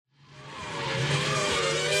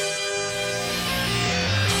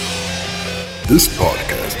This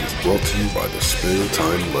podcast is brought to you by the Spare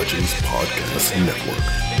Time Legends Podcast Network.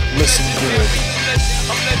 Listen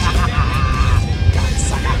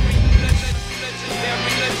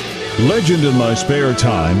good. Legend in My Spare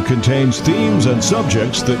Time contains themes and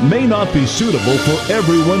subjects that may not be suitable for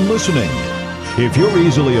everyone listening. If you're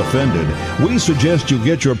easily offended, we suggest you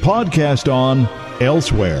get your podcast on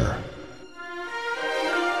elsewhere.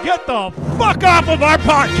 Get the fuck off of our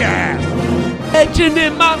podcast! Legend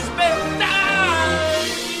in My Spare Time,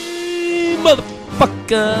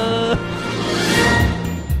 motherfucker!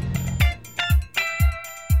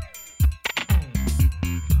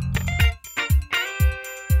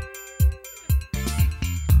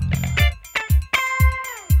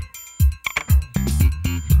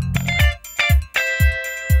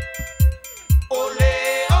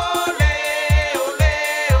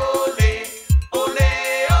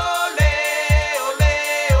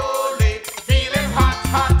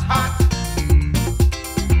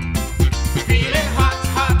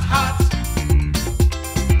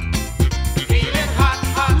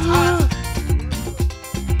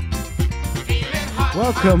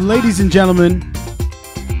 Welcome, ladies and gentlemen,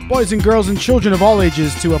 boys and girls and children of all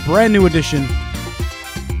ages, to a brand new edition,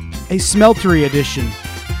 a smeltery edition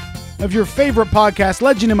of your favorite podcast,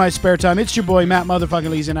 Legend in My Spare Time. It's your boy, Matt motherfucking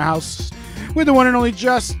Lee's in the house with the one and only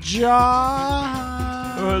Just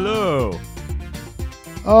John. Hello.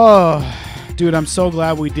 Oh, dude, I'm so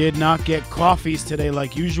glad we did not get coffees today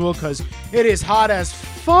like usual because it is hot as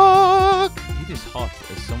fuck. It is hot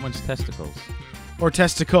as someone's testicles. Or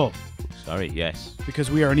testicle, Sorry, yes.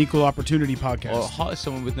 because we are an equal opportunity podcast. Or hot as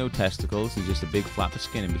someone with no testicles and just a big flap of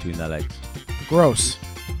skin in between their legs. Gross.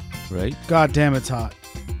 Right? God damn, it's hot.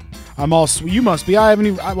 I'm all you must be. I haven't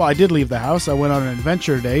even. Well, I did leave the house. I went on an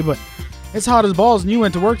adventure today, but it's hot as balls. And you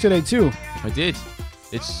went to work today too. I did.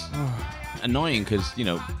 It's annoying because, you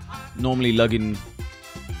know, normally lugging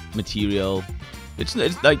material, it's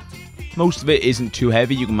like most of it isn't too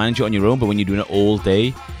heavy. You can manage it on your own, but when you're doing it all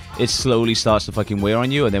day, it slowly starts to fucking wear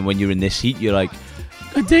on you. And then when you're in this heat, you're like,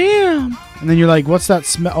 God damn. And then you're like, what's that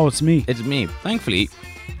smell? Oh, it's me. It's me. Thankfully,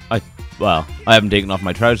 I haven't taken off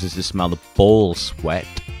my trousers to smell the ball sweat.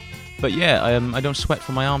 But yeah, I don't sweat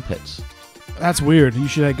from my armpits. That's weird. You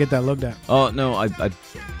should get that looked at. Oh no, I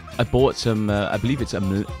bought some. I believe it's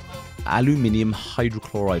aluminium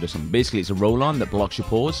hydrochloride or something. Basically, it's a roll-on that blocks your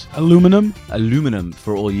pores. Aluminum? Aluminum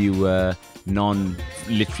for all you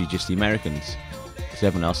literally just the Americans. Because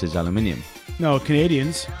everyone else is aluminium. No,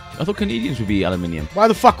 Canadians. I thought Canadians would be aluminium. Why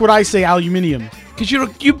the fuck would I say aluminium? Because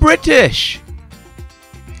you're British.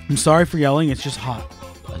 I'm sorry for yelling. It's just hot.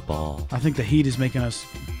 A ball. I think the heat is making us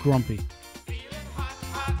grumpy.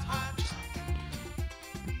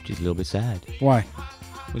 Just a little bit sad. Why?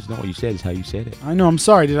 It's not what you said, it's how you said it. I know. I'm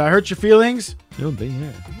sorry. Did I hurt your feelings? A little bit,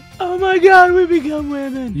 yeah. Oh my God, we become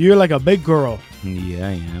women. You're like a big girl. Yeah,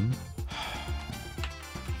 I am.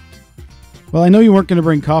 Well, I know you weren't going to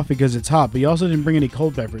bring coffee because it's hot, but you also didn't bring any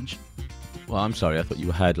cold beverage. Well, I'm sorry. I thought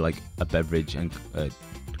you had like a beverage and a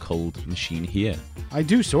cold machine here. I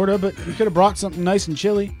do, sort of, but you could have brought something nice and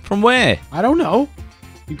chilly. From where? I don't know.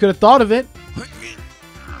 You could have thought of it.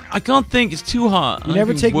 I can't think. It's too hot. You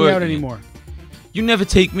never take me out anymore. You never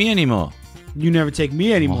take me anymore. You never take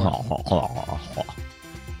me anymore.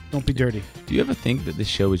 Don't be dirty. Do you ever think that this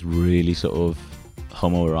show is really sort of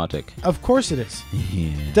homoerotic? Of course it is.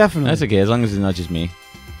 Yeah. Definitely. That's okay, as long as it's not just me.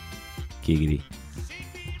 Giggity.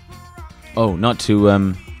 Oh, not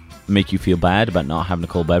to make you feel bad about not having a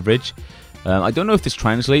cold beverage. I don't know if this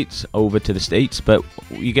translates over to the States, but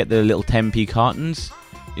you get the little 10p cartons.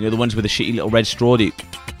 You know, the ones with the shitty little red straw that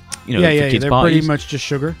for kids' they're parties. pretty much just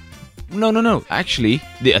sugar. No. Actually,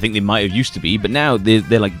 I think they might have used to be, but now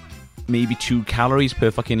they're like maybe 2 calories per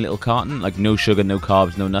fucking little carton. Like no sugar, no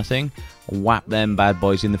carbs, no nothing. Whap them bad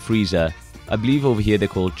boys in the freezer. I believe over here they're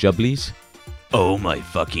called Jubblies. Oh my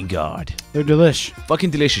fucking God. They're delish.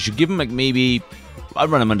 Fucking delicious. You give them like maybe... I'd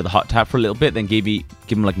run them under the hot tap for a little bit, then give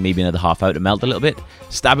them like maybe another half hour to melt a little bit.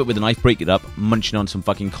 Stab it with a knife, break it up, munching on some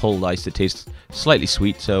fucking cold ice that tastes slightly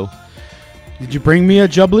sweet, so... Did you bring me a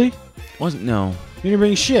Jubbly? No. You didn't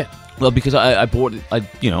bring shit. Well, because I bought it,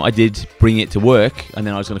 I did bring it to work, and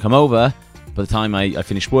then I was going to come over. By the time I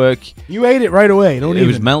finished work... You ate it right away. It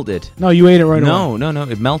was melted. No, you ate it right away. No,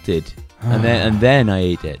 it melted. and then I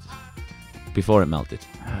ate it. Before it melted.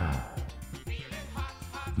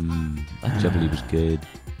 That Jubbly was good.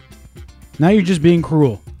 Now you're just being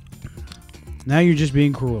cruel.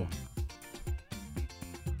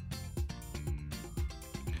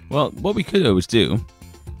 Well, what we could always do...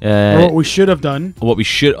 or what we should have done. What we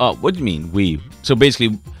should... what do you mean, we? So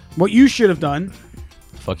basically... What you should have done.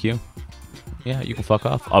 Fuck you. Yeah, you can fuck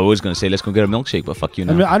off. I was going to say, let's go get a milkshake, but fuck you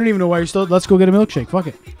now. I mean, I don't even know why you're still. Let's go get a milkshake. Fuck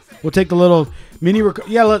it. We'll take the little mini. We'll go.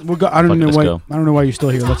 I don't Fuck it, know let's why. go. I don't know why you're still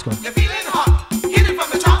here. Let's go. They're feeling hot, hit it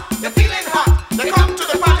from the top. They're feeling hot. They come to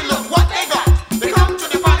the party, look what they got. They come to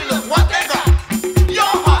the party, look what they got. You're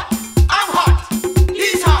hot, I'm hot.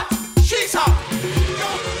 He's hot, she's hot.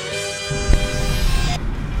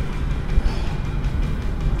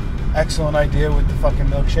 Excellent idea with the fucking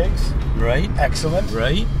milkshakes. Right? Excellent.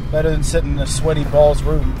 Right? Better than sitting in a sweaty balls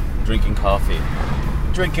room Drinking coffee.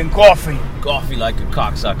 drinking coffee. Coffee like a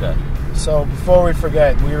cocksucker. So before we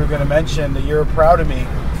forget, we were going to mention that you're proud of me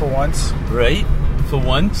for once Right? For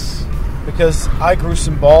once. because I grew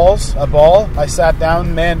some balls. A ball. I sat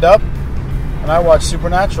down, manned up, and I watched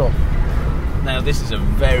Supernatural. Now, this is a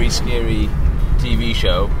very scary TV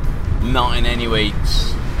show. Not in any way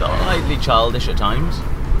slightly childish at times.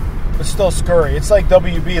 It's still scurry. It's like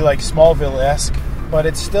WB, like Smallville-esque, but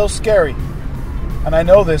it's still scary. And I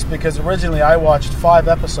know this because originally I watched 5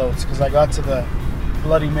 episodes because I got to the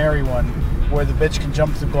Bloody Mary one where the bitch can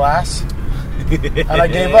jump through glass. And I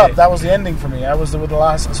gave up. That was the ending for me. I was with the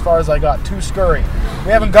last, as far as I got. Too scurry.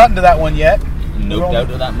 We haven't gotten to that one yet. No doubt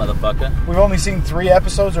of that, motherfucker. We've only seen 3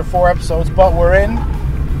 episodes or 4 episodes, but we're in,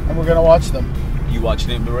 and we're going to watch them. You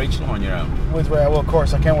watching it with Rachel or on your own? With Ray. Well, of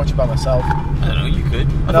course, I can't watch it by myself. I don't know, you could.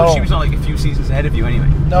 I No. thought she was on like a few seasons ahead of you anyway.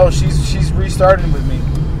 No, she's restarting with me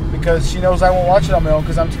because she knows I won't watch it on my own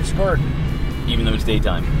because I'm too scared. Even though it's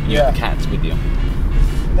daytime. And you Yeah. have the cats with you.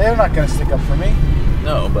 They're not going to stick up for me.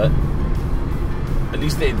 No, but at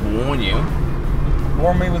least they'd warn you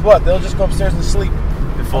Warn me with what? They'll just go upstairs and sleep.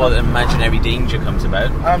 before the imaginary danger comes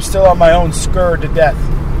about. I'm still on my own, scared to death.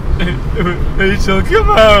 Rachel, come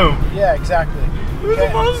home! Yeah, exactly. There's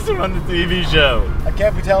a monster on the TV show. I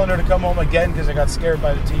can't be telling her to come home again because I got scared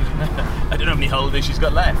by the TV. I don't know how many holidays she's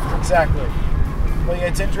got left. Exactly. But yeah,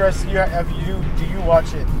 it's interesting. Do you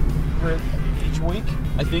watch it each week?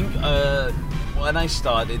 I think when I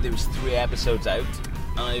started, there was 3 episodes out,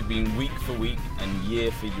 and I've been week for week and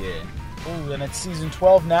year for year. Ooh, and it's season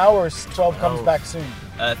 12 now, or 12 comes Oh. back soon?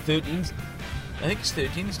 13. I think it's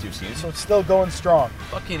 13. It's 2 seasons. So it's still going strong.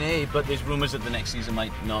 Fucking A, but there's rumours that the next season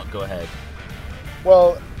might not go ahead.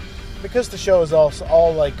 Well, because the show is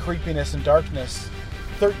all like creepiness and darkness,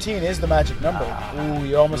 13 is the magic number. Ooh,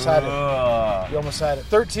 you almost had it. You almost had it.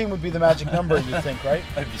 13 would be the magic number, you think, right?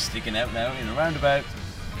 I'd be sticking out now in a roundabout.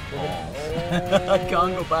 Oh. I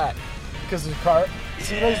can't go back. Because the car.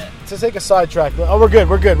 See, to take a sidetrack. Oh, we're good.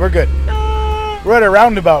 We're at a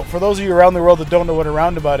roundabout. For those of you around the world that don't know what a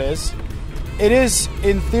roundabout is, it is,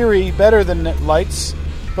 in theory, better than lights,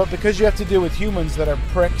 but because you have to deal with humans that are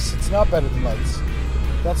pricks, it's not better than lights.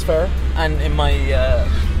 That's fair. And in my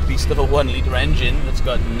beast of a 1-litre engine that's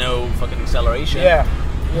got no fucking acceleration. Yeah.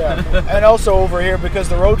 And also over here, because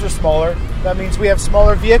the roads are smaller, that means we have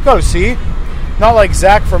smaller vehicles, see? Not like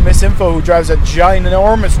Zach from Misinfo, who drives a giant,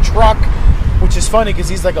 enormous truck, which is funny because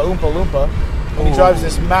he's like a Oompa Loompa, and he drives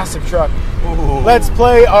this massive truck. Ooh. Let's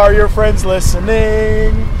play Are Your Friends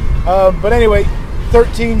Listening? But anyway,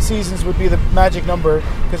 13 seasons would be the magic number,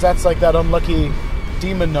 because that's like that unlucky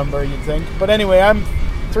demon number, you'd think. But anyway, I'm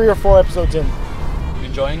 3 or 4 episodes in. You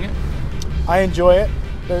enjoying it? I enjoy it.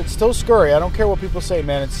 It's still scary. I don't care what people say,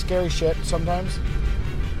 man. It's scary shit sometimes.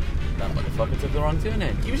 That motherfucker took the wrong turn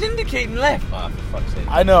in. He was indicating left. Ah, for fuck's sake.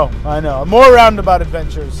 I know. More roundabout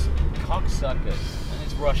adventures. Cocksuckers. And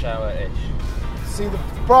it's rush hour-ish. See, the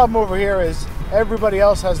problem over here is everybody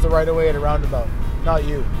else has the right of way at a roundabout, not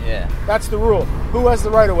you. Yeah. That's the rule. Who has the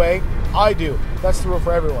right of way? I do. That's the rule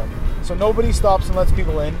for everyone. So nobody stops and lets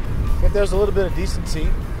people in. If there's a little bit of decency,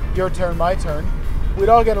 your turn, my turn, we'd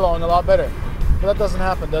all get along a lot better. But that doesn't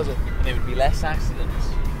happen, does it? And there would be less accidents.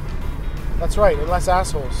 That's right, and less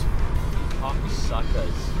assholes.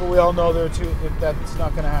 Cocksuckers. But we all know that's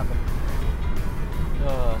not going to happen.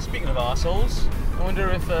 Speaking of assholes, I wonder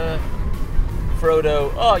if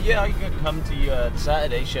Frodo... Oh, yeah, I could come to the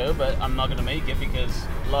Saturday show, but I'm not going to make it because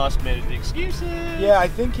last-minute excuses. Yeah, I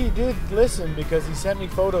think he did listen because he sent me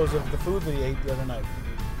photos of the food that he ate the other night.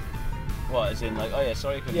 What, as in, like, oh, yeah,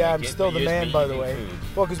 sorry I couldn't Yeah, make I'm it, still but the here's man, me by the eating way. food.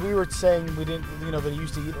 Well, because we were saying we didn't, that he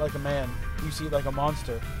used to eat like a man. He used to eat like a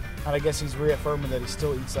monster. And I guess he's reaffirming that he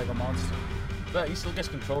still eats like a monster. But he still gets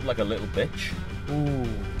controlled like a little bitch. Ooh,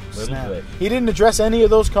 snap. bit. He didn't address any of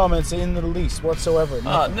those comments in the least whatsoever.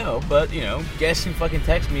 Nothing. No, but, guess who fucking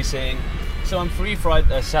texted me saying, so I'm free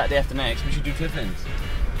Friday, Saturday after next, we should do Tiffins.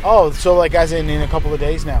 Oh, so like as in a couple of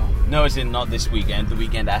days now. No, as in not this weekend, the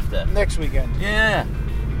weekend after. Next weekend. Yeah.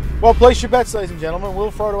 Well, place your bets, ladies and gentlemen.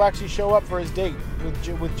 Will Frodo actually show up for his date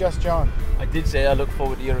with Just John? I did say I look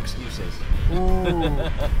forward to your excuses. Ooh,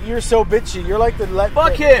 you're so bitchy. You're like the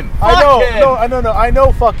Fuck him! I know. Fuck him! No. I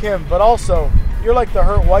know. Fuck him. But also, you're like the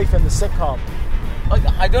hurt wife in the sitcom. Like,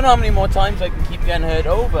 I don't know how many more times I can keep getting hurt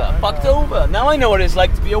over. Fucked over. Now I know what it's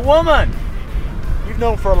like to be a woman. You've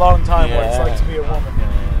known for a long time what it's like to be a woman.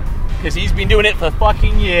 Because he's been doing it for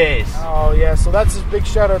fucking years. Oh yeah. So that's a big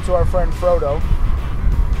shout out to our friend Frodo.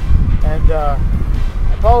 And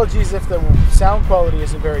apologies if the sound quality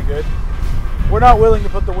isn't very good. We're not willing to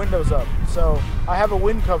put the windows up, so I have a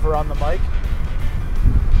wind cover on the mic.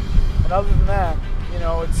 And other than that, you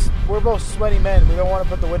know, we're both sweaty men. We don't want to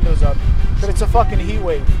put the windows up, but it's a fucking heat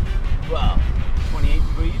wave. Wow, 28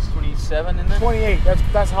 degrees, 27 in there. 28.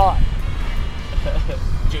 That's hot.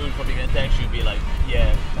 June's probably gonna text you and be like,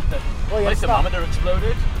 "Yeah, Well, my it's not, thermometer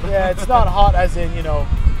exploded." yeah, it's not hot as in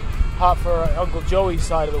hot for Uncle Joey's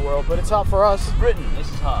side of the world, but it's hot for us. Britain, this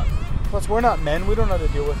is hot. Plus, we're not men. We don't know how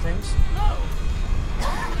to deal with things. No.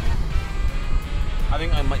 I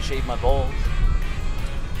think I might shave my balls.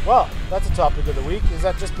 Well, that's a topic of the week. Is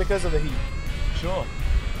that just because of the heat, Sure.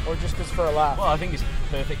 or just because for a laugh? Well, I think it's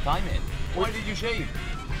perfect timing. Why did you shave?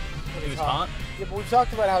 It was hot. Yeah, but we've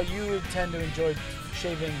talked about how you tend to enjoy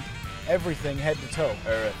shaving everything head to toe,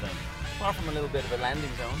 Everything. Apart from a little bit of a landing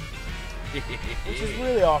zone. which is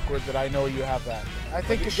really awkward that I know you have that. I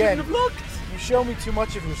think, You again, shouldn't have looked. you show me too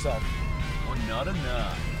much of yourself. Or not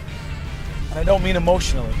enough. And I don't mean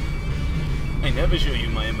emotionally. I never show you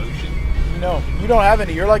my emotion. No, you don't have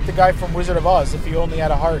any. You're like the guy from Wizard of Oz if he only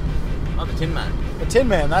had a heart. Oh, the Tin Man. The Tin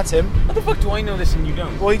Man, that's him. How the fuck do I know this and you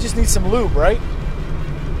don't? Well, he just needs some lube, right?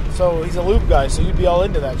 So he's a lube guy, so you'd be all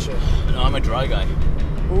into that shit. No, I'm a dry guy.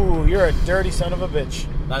 Ooh, you're a dirty son of a bitch.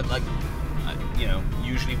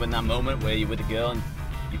 Usually when that moment where you're with a girl and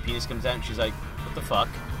your penis comes out and she's like, "What the fuck?"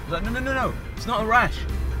 I was like, no, it's not a rash.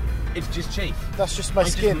 It's just chafe. That's just my I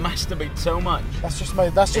skin. just masturbate so much. That's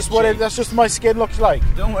just my skin looks like.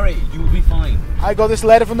 Don't worry, you will be fine. I got this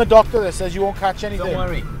letter from the doctor that says you won't catch anything. Don't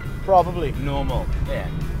worry. Probably. Normal. Yeah.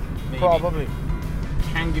 Maybe. Probably.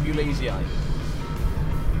 Can give you lazy eye.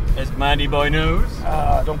 As Mandy Boy knows.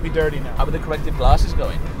 Don't be dirty now. How are the corrective glasses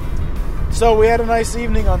going? So we had a nice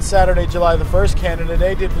evening on Saturday, July the 1st, Canada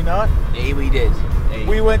Day, did we not? Hey, we did. Hey.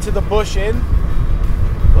 We went to the Bush Inn.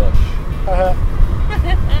 Bush.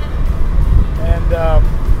 And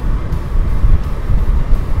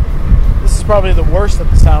this is probably the worst that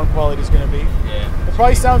the sound quality is going to be. Yeah. It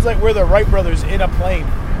probably sounds like we're the Wright brothers in a plane.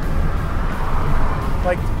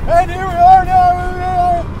 Like, and here we are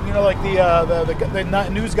now. You know, like the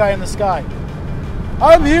news guy in the sky.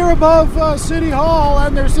 I'm here above City Hall,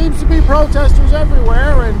 and there seems to be protesters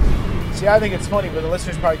everywhere. And see, I think it's funny, but the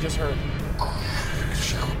listeners probably just heard.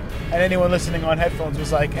 And anyone listening on headphones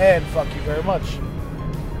was like, and fuck you very much.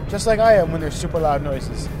 Just like I am when there's super loud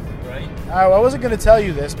noises. Right. I wasn't going to tell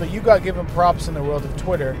you this, but you got given props in the world of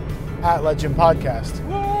Twitter at Legend Podcast.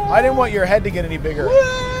 What? I didn't want your head to get any bigger.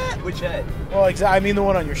 What? Which head? Well, I mean the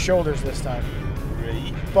one on your shoulders this time.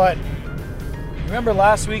 Really? But remember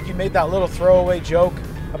last week you made that little throwaway joke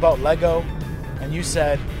about Lego, and you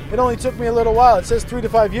said, it only took me a little while. It says 3 to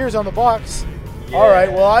 5 years on the box. Yeah. All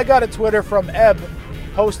right, well, I got a Twitter from Eb,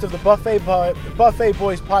 host of the Buffet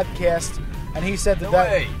Boys podcast, and he said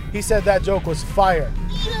that joke was fire.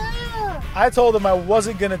 Yeah. I told him I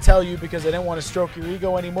wasn't going to tell you because I didn't want to stroke your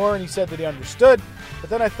ego anymore, and he said that he understood. But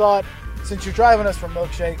then I thought, since you're driving us for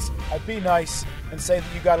milkshakes, I'd be nice and say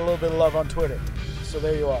that you got a little bit of love on Twitter. So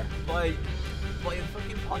there you are. By a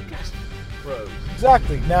fucking podcast, bro.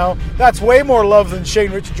 Exactly. Now, that's way more love than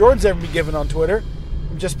Shane Richard Jordan's ever been given on Twitter.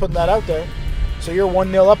 I'm just putting that out there. So you're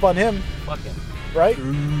 1-0 up on him, Fuck him. right?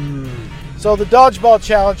 So the Dodgeball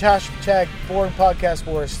Challenge, hashtag Boring Podcast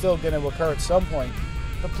War, is still going to occur at some point.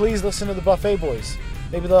 But please listen to the Buffet Boys.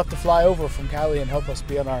 Maybe they'll have to fly over from Cali and help us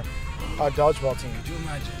be on our dodgeball team. Could you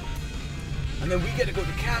imagine? And then we get to go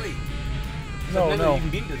to Cali. No, I've never no. even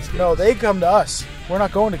been to the States. No, they come to us. We're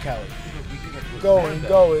not going to Cali. We do get to go to America.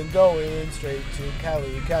 Going straight to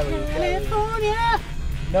Cali.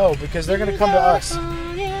 No, because they're going to come to us.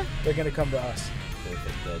 They're going to come to us.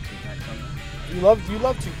 Perfect, Tupac song. You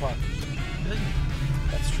love Tupac. Doesn't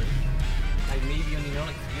he? That's true. I maybe only know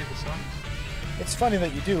like 3 of the songs. It's funny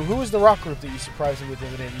that you do. Who was the rock group that you surprised me with the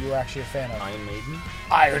other day that you were actually a fan of? Iron Maiden.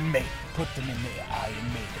 Iron Maiden. Put them in the Iron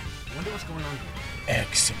Maiden. I wonder what's going on here.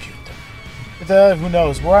 Execute them. Who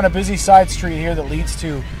knows? We're on a busy side street here that leads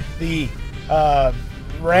to the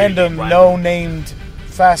random, no-named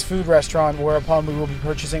fast food restaurant whereupon we will be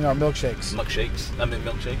purchasing our milkshakes. Milkshakes. I mean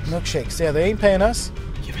milkshakes. Milkshakes. Yeah, they ain't paying us.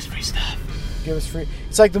 Give us free stuff. give us free.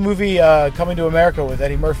 It's like the movie Coming to America with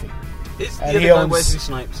Eddie Murphy. Is the And other he guy owns- Wesley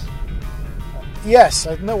Snipes? Yes,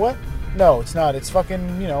 no, what? No, it's not. It's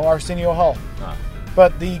fucking, Arsenio Hall. Ah.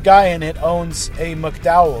 But the guy in it owns a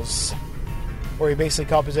McDowell's, where he basically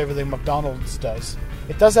copies everything McDonald's does.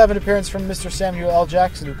 It does have an appearance from Mr. Samuel L.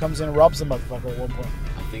 Jackson, who comes in and robs the motherfucker at one point.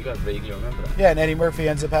 I think I vaguely remember that. Yeah, and Eddie Murphy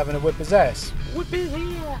ends up having to whip his ass. Whip his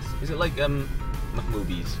ass. Is it like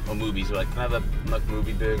McMoobies or movies? Or like, can I have a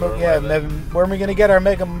McMoobie burger? Or Yeah, whatever? where are we going to get our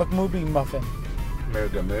Mega McMoobie muffin?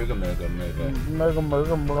 Murga.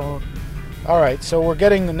 Murga. All right, so we're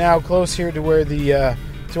getting now close here to where the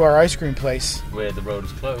to our ice cream place, Where the road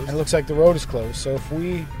is closed. and it looks like the road is closed. So if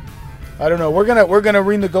we, I don't know, we're gonna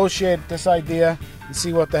renegotiate this idea and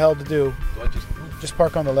see what the hell to do. Do I Just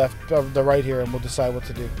park on the left, the right here, and we'll decide what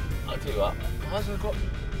to do. I'll tell you what. Hasn't got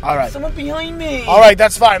All right. someone behind me. All right,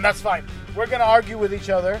 that's fine. That's fine. We're gonna argue with each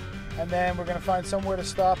other, and then we're gonna find somewhere to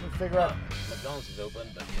stop and figure out. McDonald's is open,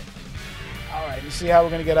 but All right, and see how we're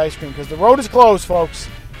gonna get ice cream because the road is closed, folks.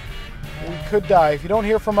 We could die if you don't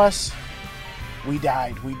hear from us. We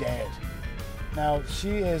died. We dead. Now she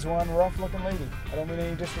is one rough-looking lady. I don't mean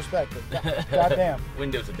any disrespect, but goddamn.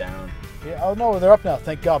 windows are down. Yeah, oh no, they're up now.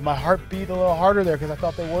 Thank God. My heart beat a little harder there because I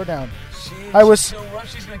thought they were down. She's I was- so rough.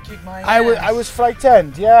 She's gonna kick my I ass. was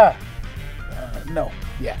frightened. Yeah. No.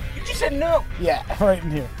 Yeah. You just said no. Yeah. Right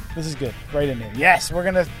in here. This is good. Right in here. Yes, we're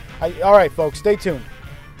gonna. All right, folks. Stay tuned.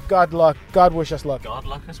 God luck. God wish us luck. God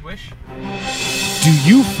luck us wish. Do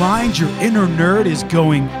you find your inner nerd is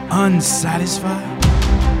going unsatisfied?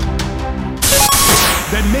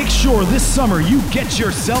 Then make sure this summer you get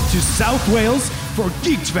yourself to South Wales for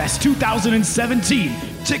GeekFest 2017.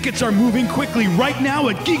 Tickets are moving quickly right now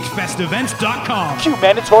at geekfestevents.com. Cue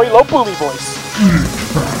mandatory low boomy voice.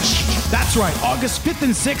 That's right, August 5th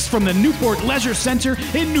and 6th from the Newport Leisure Centre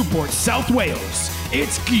in Newport, South Wales.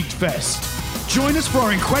 It's GeekFest. Join us for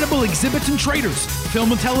our incredible exhibits and traders,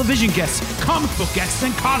 film and television guests, comic book guests,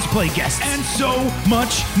 and cosplay guests, and so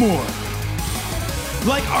much more.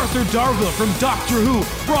 Like Arthur Darvill from Doctor Who,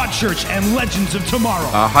 Broadchurch, and Legends of Tomorrow.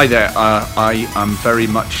 Hi there. I am very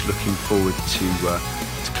much looking forward to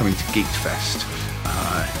coming to Geekfest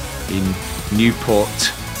in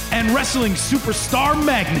Newport. And wrestling superstar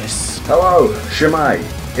Magnus. Hello, Shemai.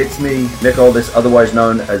 It's me, Nick Aldis, otherwise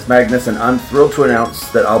known as Magnus, and I'm thrilled to announce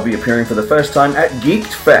that I'll be appearing for the first time at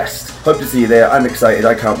Geeked Fest. Hope to see you there. I'm excited.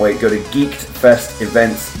 I can't wait. Go to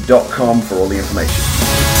geekedfestevents.com for all the information.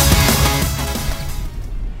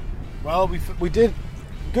 Well, we did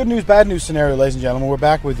good news, bad news scenario, ladies and gentlemen. We're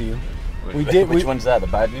back with you. Which one's that? The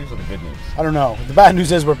bad news or the good news? I don't know. The bad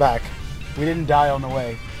news is we're back. We didn't die on the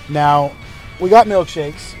way. Now, we got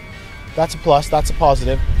milkshakes. That's a plus. That's a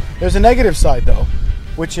positive. There's a negative side, though,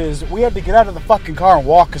 which is we had to get out of the fucking car and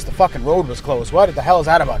walk because the fucking road was closed. What the hell is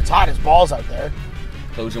that about? It's hot as balls out there.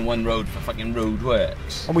 Closing one road for fucking road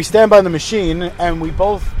works. And we stand by the machine, and we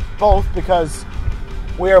both because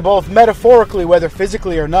we are both metaphorically, whether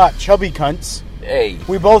physically or not, chubby cunts. Hey.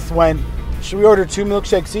 We both went, should we order 2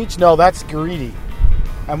 milkshakes each? No, that's greedy.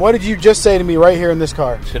 And what did you just say to me right here in this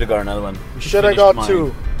car? Should have got another one. Should I got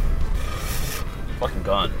 2? Fucking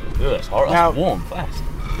gone. Ugh, it's hot. Now- It's warm, fast.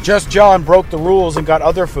 Just John broke the rules and got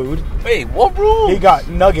other food. Wait, what rules? He got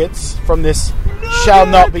nuggets from this shall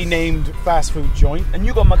not be named fast food joint. And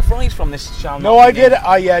you got McFries from this shall No, not I be did.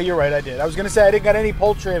 named- Yeah, you're right, I did. I was going to say I didn't got any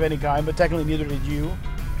poultry of any kind, but technically neither did you.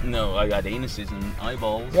 No, I got anuses and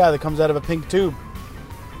eyeballs. Yeah, that comes out of a pink tube.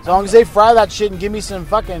 As long as they fry that shit and give me some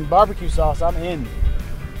fucking barbecue sauce, I'm in. You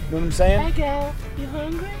know what I'm saying? Hey girl, you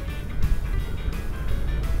hungry?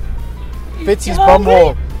 Fitzy's You hungry?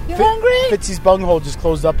 bunghole. You hungry? Fitzy's bunghole just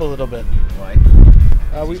closed up a little bit. Why?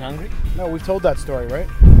 We He's hungry? No, we've told that story, right?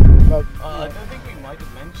 About I don't think we might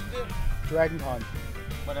have mentioned it, Dragon Con.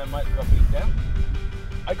 but I might have got beat down.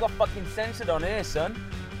 I got fucking censored on air, son.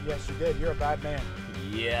 Yes, you did. You're a bad man.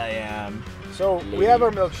 Yeah, I am. So we have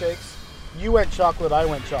our milkshakes. You went chocolate. I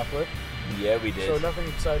went chocolate. Yeah, we did. So nothing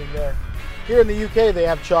exciting there. Here in the UK, they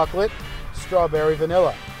have chocolate, strawberry,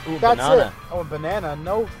 vanilla. Ooh, That's banana. it. Oh, banana.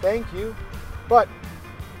 No, thank you. But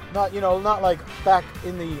not, not like back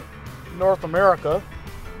in the North America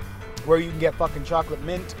where you can get fucking chocolate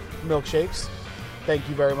mint milkshakes. Thank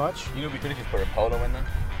you very much. You know, we could have just put a polo in there.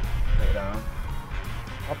 Take it down.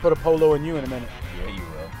 I'll put a polo in you in a minute. Yeah, you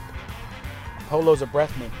will. Polo's a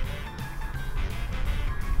breath mint.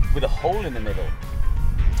 With a hole in the middle.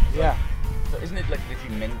 Yeah. So isn't it like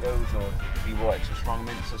literally Mentos or be what, extra strong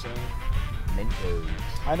mints or something? Mentos.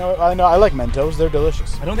 I know. I like Mentos. They're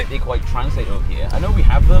delicious. I don't think they quite translate over here. I know we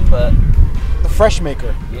have them, but The Fresh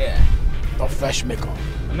Maker. yeah. The Fresh Maker.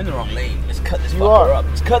 I'm in the wrong lane. Let's cut this You fucker are. up.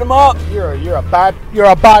 Let's cut him up. You're a bad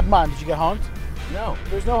man. Did you get honked? No.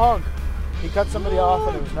 There's no honk. He cut somebody off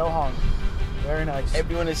and there was no honk. Very nice.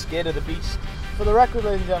 Everyone is scared of the beast. For the record,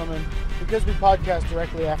 ladies and gentlemen, because we podcast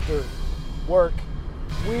directly after work,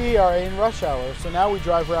 we are in rush hour. So now we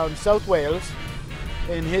drive around South Wales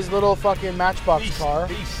in his little fucking Matchbox car.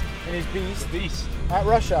 Beast. In his Beast. The beast. At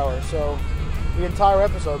rush hour. So the entire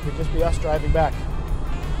episode could just be us driving back.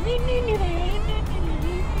 Windows.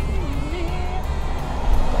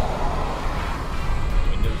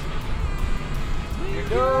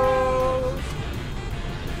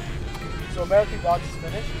 So American Gods is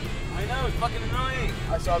finished. I know, it's fucking annoying.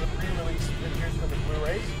 I saw the pre-release pictures for the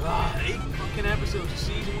Blu-rays. 8 fucking episodes a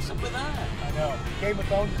season. What's up with that? I know. Game of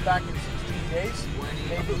Thrones is back in 16 days. 20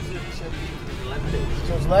 Maybe. 11 days.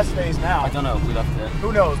 So it's less days now. I don't know. We'll have to.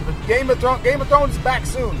 Who knows? But Game of Thrones is back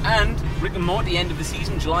soon. And Rick and Morty, end of the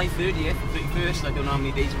season, July 30th, 31st. I don't know how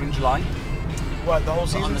many days are in July. What, the whole But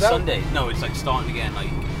season's on the out? Sunday. No, it's like starting again, like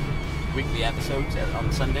weekly episodes on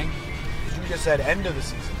the Sunday. You just said end of the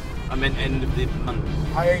season. I meant end of the month.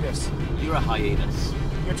 Hiatus. You're a hiatus.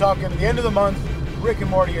 You're talking the end of the month, Rick and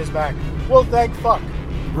Morty is back. Well, thank fuck.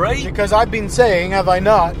 Right? Because I've been saying, have I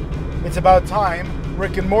not, it's about time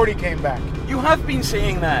Rick and Morty came back. You have been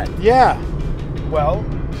saying that. Yeah. Well,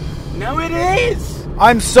 Now it is.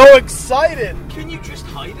 I'm so excited. Can you just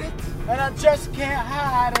hide it? And I just can't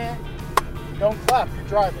hide it. Don't clap, you're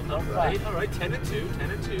driving. Don't clap. Alright, 10 and 2, 10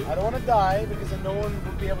 and 2. I don't want to die because then no one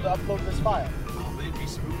will be able to upload this file. Oh, but it'd be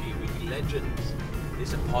spooky. We'd be legends.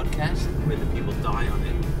 It's a podcast where the people die on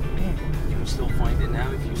it. You can still find it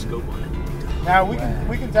now if you scope on it. Now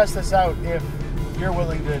we can test this out if you're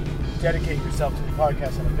willing to dedicate yourself to the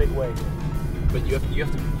podcast in a big way. But you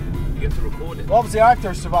have to record it. Well, obviously I have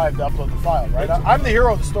to survive to upload the file, right? I'm the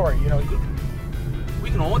hero of the story, you know. We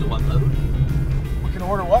can auto upload. We can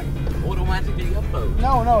order what? Automatically upload.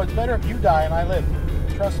 No, it's better if you die and I live.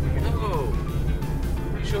 Trust me. No.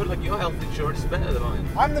 You sure like your health insurance is better than mine?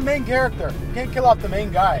 I'm the main character. You can't kill off the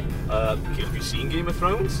main guy. Have you seen Game of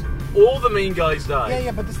Thrones? All the main guys die.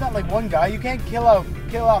 Yeah, but it's not like one guy. You can't kill off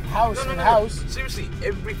house and house. Seriously,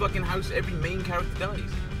 every fucking house, every main character dies.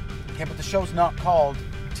 Yeah, but the show's not called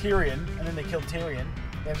Tyrion, and then they killed Tyrion.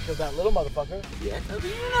 They haven't killed that little motherfucker. Yeah, how do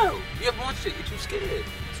you know? You haven't watched it, you're too scared.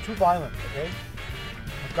 It's too violent, okay?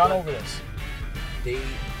 I've gone over this.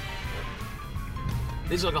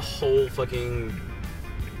 There's like a whole fucking...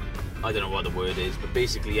 I don't know what the word is, but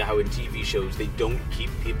basically how in TV shows they don't keep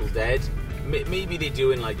people dead. Maybe they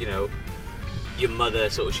do in like, you know, your mother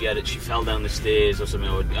sort of, she fell down the stairs or something,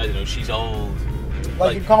 or I don't know, she's old.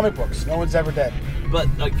 Like in comic books, no one's ever dead. But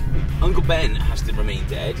like Uncle Ben has to remain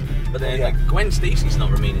dead, but then like Gwen Stacy's not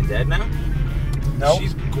remaining dead now. No.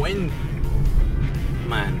 She's Gwen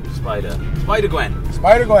Man, Spider-Gwen.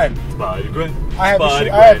 Spider-Gwen. I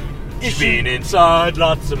have She's been inside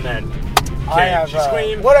lots of men. I have. She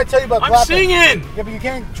scream? What did I tell you about I'm clapping? singing! Yeah, but you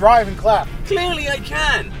can't drive and clap. Clearly I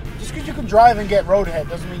can. Just because you can drive and get roadhead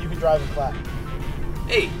doesn't mean you can drive and clap.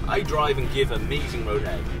 Hey, I drive and give amazing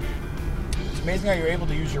roadhead. It's amazing how you're able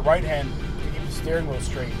to use your right hand to keep the steering wheel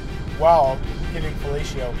straight while giving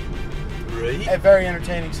fellatio. Right? A very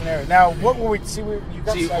entertaining scenario. Now, what will we see? You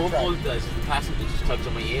got See, all sidetracked. it does is the passenger just tugs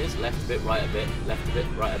on my ears, left a bit, right a bit, left a bit,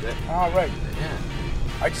 right a bit. Ah, right. Yeah.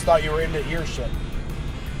 I just thought you were into ear shit.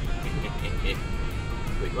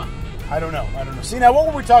 Wait, what? I don't know. See, now what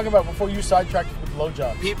were we talking about before you sidetracked with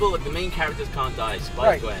blowjobs? People, like the main characters can't die.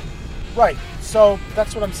 Spider-Gwen. Right. So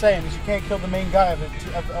that's what I'm saying is you can't kill the main guy of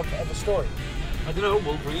a story. I don't know.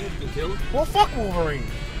 Wolverine's been killed. Well, fuck Wolverine.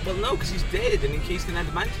 Well, no, because he's dead and encased in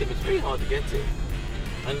adamantium. It's very hard to get to.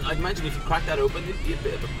 And I'd imagine if you crack that open, it'd be a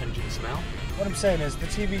bit of a pungent smell. What I'm saying is the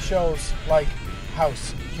TV shows like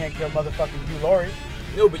House, you can't kill motherfucking Hugh Laurie.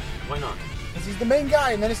 No, but why not? Because he's the main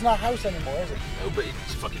guy, and then it's not House anymore, is it? No, but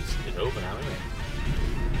it's fucking it's over now, isn't it?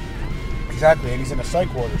 Exactly, and he's in a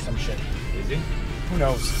psych ward or some shit. Is he? Who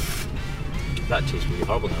knows? That tastes really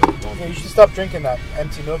horrible now. Yeah, you should stop drinking that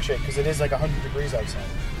empty milkshake because it is like 100 degrees outside.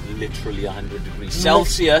 Literally 100 degrees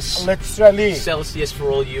Celsius. Literally. Celsius for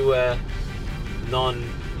all you non...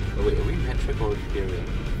 Oh, wait, are we metric or imperial?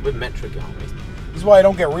 We're metric, aren't we? This is why I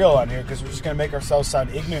don't get real on here, because we're just going to make ourselves sound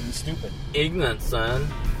ignorant and stupid. Ignorant, son.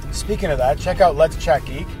 Speaking of that, check out Let's Chat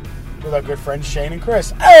Geek with our good friends Shane and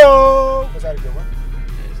Chris. Oh! Was that a good one?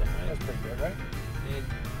 Yeah, is that right? That was pretty good, right?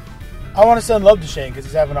 Yeah. I want to send love to Shane because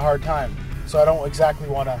he's having a hard time. So I don't exactly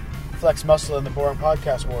want to flex muscle in the boring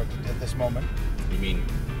podcast world at this moment. You mean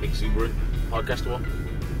exuberant podcast war?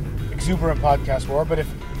 Exuberant podcast war, but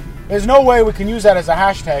There's no way we can use that as a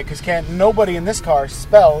hashtag because can't nobody in this car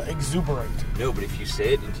spell exuberate. No, but if you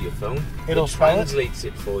say it into your phone, It'll it spell it? translates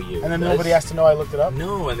it for you. And then It nobody does. has to know I looked it up.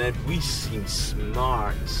 No, and then we seem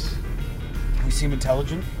smart. We seem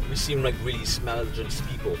intelligent. We seem like really intelligent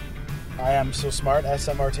people. I am so smart.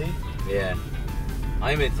 SMRT. Yeah.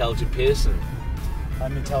 I'm an intelligent person.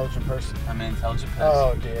 I'm an intelligent person. I'm an intelligent person.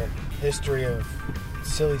 Oh dear. History of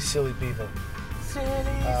silly people.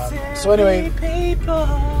 So anyway,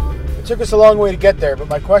 it took us a long way to get there, but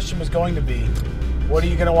my question was going to be, what are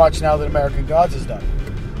you going to watch now that American Gods is done?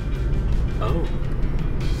 Oh.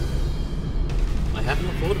 I haven't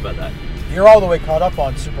thought about that. You're all the way caught up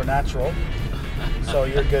on Supernatural, so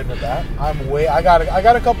you're good with that. I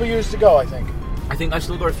got a couple years to go, I think. I think I've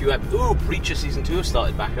still got a few episodes. Ooh, Preacher Season 2 has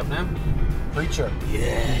started back up now. Preacher.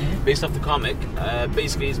 Yeah. Based off the comic.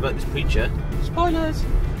 Basically, it's about this preacher. Spoilers!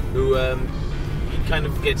 Who, he kind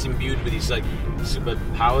of gets imbued with these, like,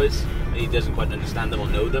 superpowers, and he doesn't quite understand them or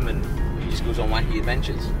know them, and he just goes on wacky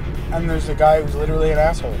adventures. And there's a guy who's literally an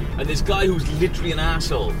asshole. And this guy who's literally an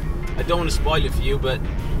asshole. I don't want to spoil it for you, but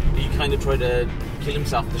he kind of tried to kill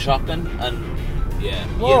himself with a shotgun, and yeah.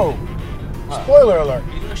 Whoa! Yeah. Spoiler alert.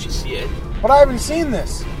 You didn't actually see it. But I haven't seen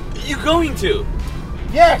this. Are you going to?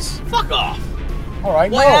 Yes! Fuck off!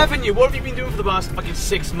 Alright, Why no. haven't you? What have you been doing for the past fucking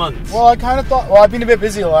 6 months? Well, I kind of thought... Well, I've been a bit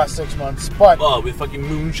busy the last 6 months, but... Oh, with fucking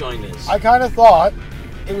moonshiners. I kind of thought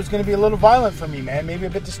it was going to be a little violent for me, man. Maybe a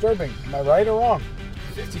bit disturbing. Am I right or wrong?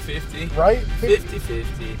 50-50. Right?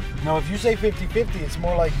 50-50. No, if you say 50-50, it's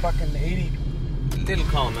more like fucking 80... Little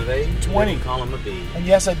column of A, 20. little column of B. And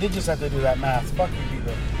yes, I did just have to do that math. Fuck you,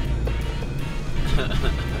 people.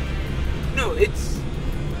 No, it's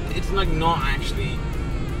like not actually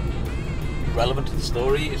relevant to the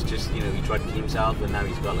story. It's just, you know, he tried to kill himself and now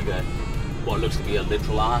he's got like a what looks to be a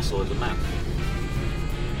literal asshole as a mouth.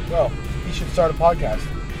 Well, he should start a podcast.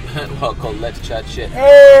 Well, called Let's Chat Shit.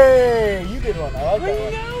 Hey! You did one. I like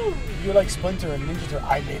that one. You're like Splinter and Ninja Turtle.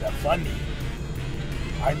 I made a funny.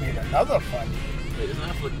 I made another funny. Wait, isn't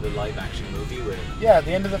that like the live action movie where... Yeah, at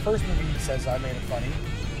the end of the first movie he says, I made a funny.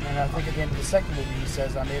 And I think at the end of the second movie he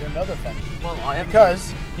says, I made another funny. Well, I haven't...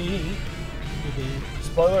 Because he,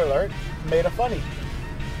 spoiler alert, made a funny.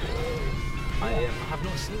 I have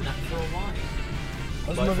not seen that for a while.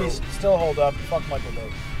 Those Like, movies still hold up. Fuck Michael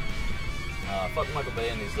Bay. Fuck Michael Bay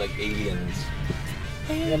and his like aliens.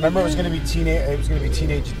 Yeah, remember it was going to be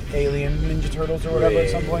teenage alien Ninja Turtles or whatever at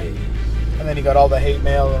some point? And then he got all the hate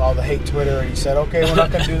mail and all the hate Twitter, and he said, "Okay, we're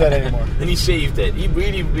not going to do that anymore." And he saved it. He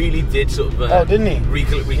really, really did sort of. Oh, didn't he?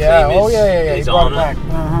 Reclaim Yeah. his, Oh, yeah. his He brought it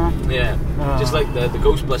honor. back. Yeah. Just like the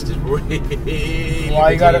Ghostbusters. Really. Why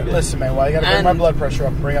you got to reclaimed it. listen, man? Why you got to bring my And- blood pressure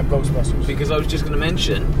up and bring up Ghostbusters? Because I was just going to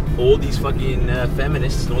mention all these fucking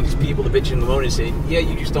feminists and all these people that bitching in the morning saying, "Yeah,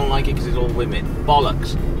 you just don't like it because it's all women."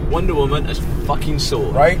 Bollocks. Wonder Woman as fucking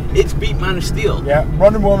sword. Right? It's beat Man of Steel. Yeah,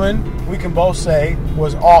 Wonder Woman, we can both say,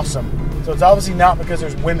 was awesome. So it's obviously not because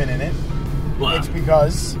there's women in it. Wow. It's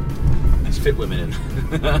because... There's fit women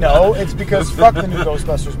in. No, it's because fuck the new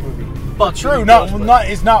Ghostbusters movie. Fuck True, the new not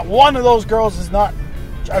Ghostbusters. not one of those girls is not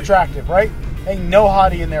attractive, right? Ain't no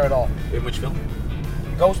hottie in there at all. In which film?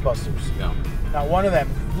 Ghostbusters. No. Not one of them.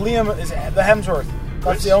 Liam is the Hemsworth. That's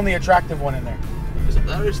Chris? the only attractive one in there.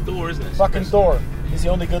 That is Thor, isn't it? Fucking Chris? Thor is the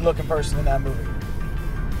only good-looking person in that movie.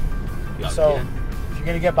 Yeah, So, yeah. if you're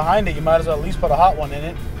gonna get behind it, you might as well at least put a hot one in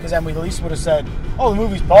it, because then we at least would have said, "Oh, the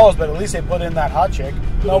movie's balls," but at least they put in that hot chick.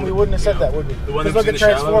 No, we wouldn't have said that, would we? The one Because that was look in at the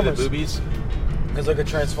shower with the Transformers. boobies. Because look at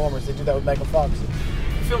Transformers. They do that with Megan Fox.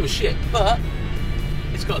 The film is shit, but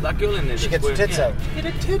it's got that girl in there. She that's gets her tits out. Get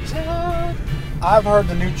her tits out. I've heard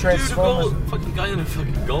the new Dude, a Transformers. fucking guy in a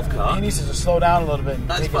fucking golf cart. He needs to just slow down a little bit and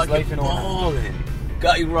That's take his life fucking in order. balling.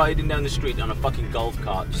 Guy riding down the street on a fucking golf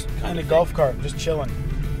cart. Just kind In a of golf cart, just chilling.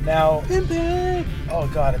 Now, oh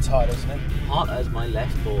god, it's hot, isn't it? hot as my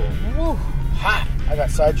left ball. Woo, hot. I got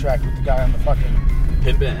sidetracked with the guy on the fucking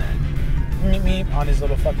Pimpin'. meep meep on his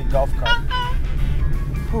little fucking golf cart.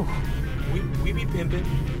 Whew. We be pimping.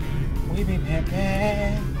 We be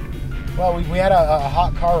pimping. Well, we had a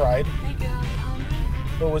hot car ride.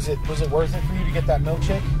 But was it worth it for you to get that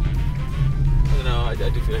milkshake? I don't know. I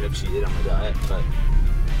do feel like I've cheated on my diet, but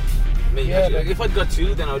maybe Yeah, but- if I'd got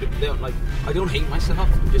two, then I would have. Like, I don't hate myself.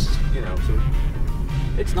 Just so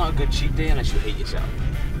it's not a good cheat day, and I should hate yourself.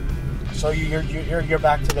 So you're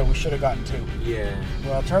back to the we should have gotten two. Yeah.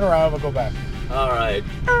 Well, turn around. We'll go back. All right.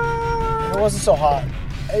 It wasn't so hot.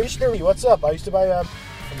 Hey, Sherry, what's up? I used to buy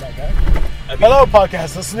from that guy. I mean- Hello,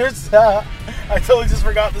 podcast listeners. I totally just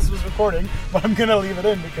forgot this was recording, but I'm gonna leave it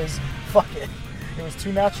in because fuck it. It was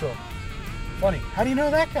too natural. Funny. How do you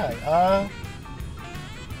know that guy?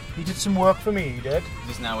 He did some work for me, he did.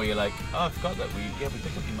 Just now where you're like, oh, I forgot that we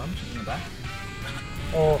picked up your mum. She's in the back.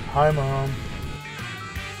 Oh, hi, Mom.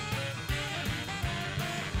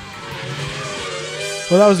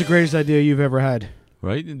 Well, that was the greatest idea you've ever had.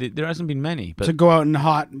 Right? There hasn't been many. But To go out in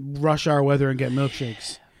hot rush hour weather and get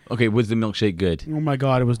milkshakes. okay, was the milkshake good? Oh my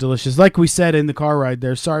God, it was delicious. Like we said in the car ride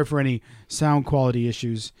there, sorry for any sound quality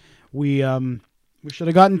issues. We should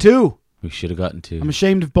have gotten 2. We should have gotten 2. I'm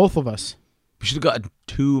ashamed of both of us. We should have gotten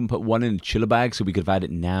 2 and put one in a chiller bag so we could have had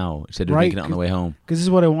it now instead of Right, drinking it on the way home. Because this is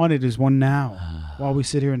what I wanted, is one now. While we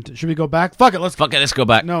sit here and... should we go back? Fuck it, let's go. Fuck it, let's go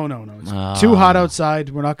back. No. It's too hot outside.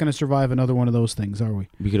 We're not going to survive another one of those things, are we?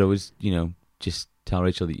 We could always, just tell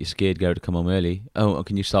Rachel that you're scared, get her to come home early. Oh,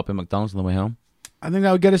 can you stop at McDonald's on the way home? I think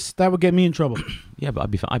that would get us. That would get me in trouble. Yeah, but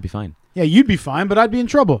I'd be fine. Yeah, you'd be fine, but I'd be in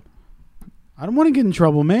trouble. I don't want to get in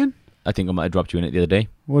trouble, man. I think I might have dropped you in it the other day.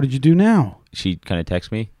 What did you do now? She kind of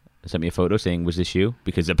texted me, sent me a photo saying, was this you?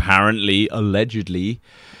 Because apparently, allegedly,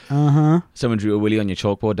 someone drew a willy on your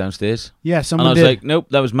chalkboard downstairs. Yeah, someone And I was did. like, nope,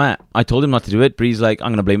 that was Matt. I told him not to do it, but he's like, I'm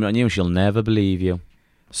going to blame it on you, and she'll never believe you.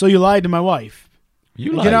 So you lied to my wife.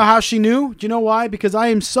 You And lied. you know how she knew? Do you know why? Because I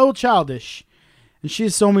am so childish. And she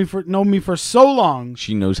has known me for so long.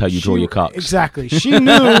 She knows how you draw your cocks. Exactly. She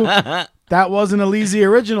knew that wasn't a Lizzie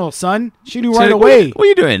original, son. She knew right So, away. What are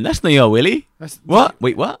you doing? That's not your willy. What?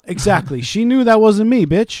 Wait, what? Exactly. She knew that wasn't me,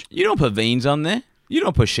 bitch. You don't put veins on there. You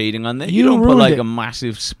don't put shading on there. You You don't put ruined like it. a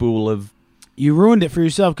massive spool of... You ruined it for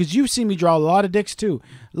yourself because you've seen me draw a lot of dicks too.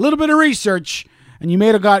 A little bit of research, and you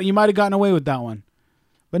might have gotten away with that one.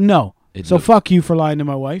 But no. So fuck you for lying to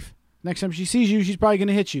my wife. Next time she sees you, she's probably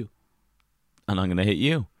gonna hit you. And I'm going to hit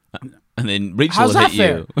you. And then Rachel How's will that hit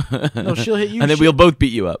fair? you. No, she'll hit you. And then we'll both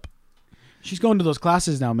beat you up. She's going to those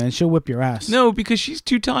classes now, man. She'll whip your ass. No, because she's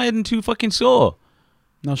too tired and too fucking sore.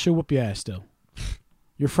 No, she'll whip your ass still.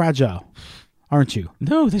 You're fragile, aren't you?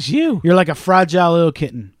 No, that's you. You're like a fragile little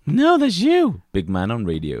kitten. No, that's you. Big man on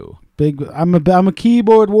radio. I'm a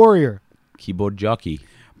keyboard warrior. Keyboard jockey.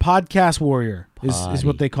 Podcast warrior is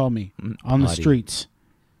what they call me on the Potty. streets.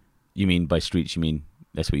 You mean by streets, you mean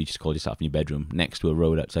that's what you just called yourself in your bedroom, next to a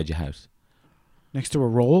road outside your house. Next to a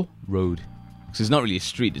roll? Road. Because it's not really a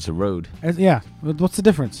street, it's a road. Yeah. What's the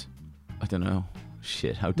difference? I don't know.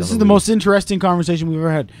 Shit, how This dumb is the most interesting conversation we've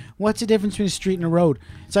ever had. What's the difference between a street and a road?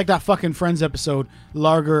 It's like that fucking Friends episode,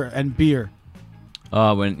 lager and beer.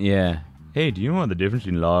 Oh, yeah. Hey, do you know what the difference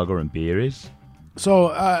between lager and beer is?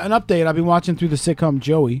 So, an update. I've been watching through the sitcom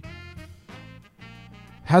Joey.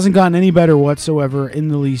 Hasn't gotten any better whatsoever in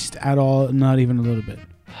the least at all, not even a little bit.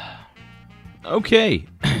 Okay.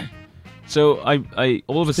 So I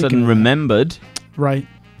all of a Thinking sudden of that. remembered. Right.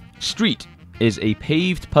 Street is a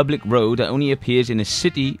paved public road that only appears in a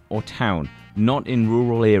city or town, not in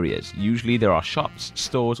rural areas. Usually there are shops,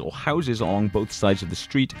 stores, or houses along both sides of the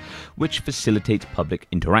street, which facilitate public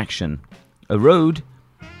interaction. A route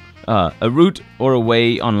or a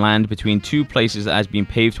way on land between two places that has been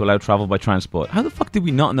paved to allow travel by transport. How the fuck did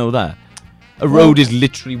we not know that? A road is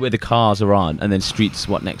literally where the cars are on, and then streets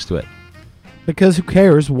what next to it. Because who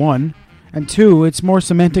cares, one. And two, it's more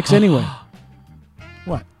semantics anyway.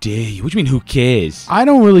 What? Dare you? What do you mean, who cares? I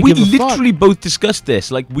don't really We give a fuck. literally both discussed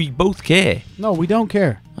this. Like, we both care. No, we don't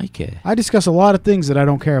care. I care. I discuss a lot of things that I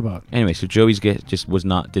don't care about. Anyway, so Joey's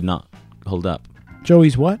did not hold up.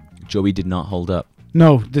 Joey's what? Joey did not hold up.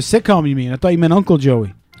 No, the sitcom you mean. I thought you meant Uncle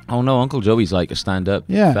Joey. Oh no, Uncle Joey's like a stand-up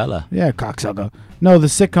fella. Yeah, cocksucker. No, the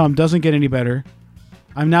sitcom doesn't get any better.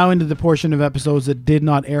 I'm now into the portion of episodes that did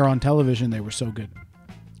not air on television. They were so good.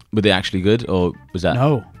 Were they actually good, or was that...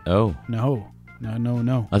 No. Oh. No.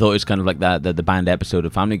 I thought it was kind of like the banned episode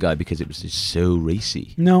of Family Guy because it was just so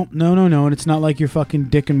racy. No. And it's not like your fucking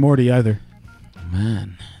Dick and Morty either.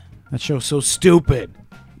 Man. That show's so stupid.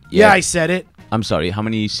 Yeah, I said it. I'm sorry, how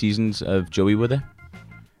many seasons of Joey were there?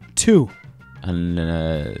 2. And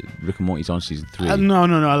Rick and Morty's on season 3. No.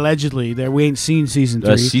 Allegedly. We ain't seen season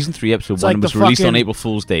 3. Season 3, episode It's 1 like was the released on fucking- April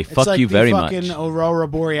Fool's Day. It's Fuck like you the very fucking much. Aurora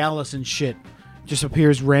Borealis and shit. Just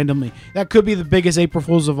appears randomly. That could be the biggest April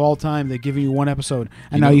Fools of all time. They're giving you one episode,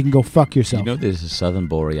 and now you can go fuck yourself. You know there's a Southern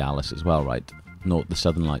Borealis as well, right? Not the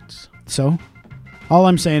Southern Lights. So, all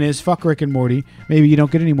I'm saying is, fuck Rick and Morty. Maybe you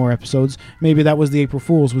don't get any more episodes. Maybe that was the April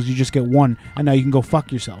Fools, was you just get one, and now you can go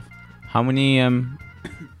fuck yourself. How many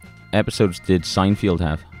episodes did Seinfeld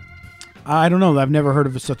have? I don't know. I've never heard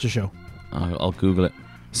of such a show. I'll Google it.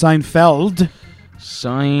 Seinfeld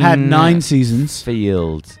had 9 seasons.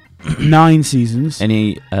 Field. 9 seasons.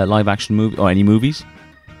 Any live action movie or any movies?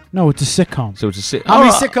 No, it's a sitcom. So it's a sitcom. How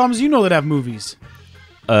many sitcoms you know that have movies?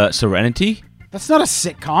 Serenity. That's not a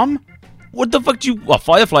sitcom. What the fuck do you... Well,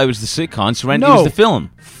 Firefly was the sitcom. Serenity was the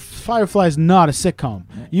film. Firefly is not a sitcom.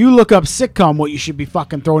 You look up sitcom, what you should be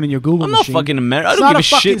fucking throwing in your Google I'm not machine. fucking American. I It's don't not give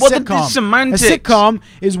a fucking shit. What the sitcom. semantics? A sitcom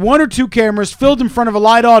is 1 or 2 cameras filled in front of a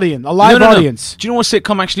live audience. A live No. audience. Do you know what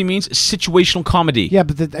sitcom actually means? Situational comedy. Yeah,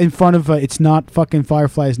 but in front of it's not fucking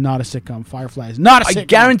Firefly is not a sitcom. Firefly is not a I sitcom.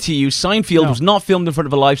 guarantee you, Seinfeld No. was not filmed in front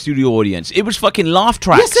of a live studio audience. It was fucking laugh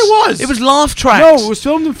tracks. Yes, it was. It was laugh tracks. No, it was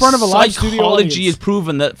filmed in front of a live studio Psychology audience. has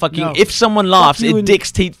proven that fucking No. if someone laughs, Fuck you it and-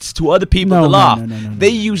 dictates to other people No, to no, laugh. no. They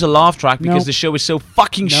use a laugh track because No. the show is so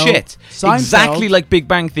fucking No. shit. Seinfeld- Exactly like Big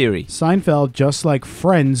Bang Theory. Seinfeld, just like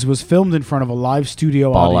Friends, was filmed in front of a live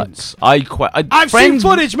studio audience. Bollocks. I've Friends-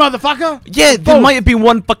 seen footage, motherfucker. Yeah, there Both. might have been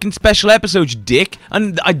one fucking special episode, you dick.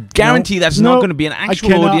 And I guarantee that's No. not going to be an I actual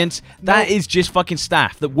cannot. audience. That No. is just fucking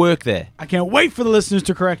staff that work there. I can't wait for the listeners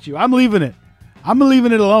to correct you. I'm leaving it. I'm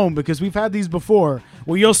leaving it alone because we've had these before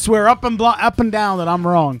where you'll swear up and down that I'm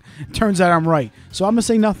wrong. Turns out I'm right. So I'm going to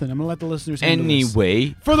say nothing. I'm going to let the listeners handle this.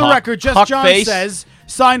 Anyway, For the record, just John cockface. says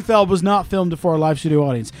Seinfeld was not filmed before a live studio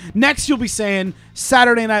audience. Next, you'll be saying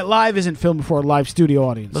Saturday Night Live isn't filmed before a live studio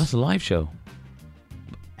audience. But that's a live show.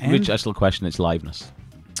 And? Which I still question its liveness.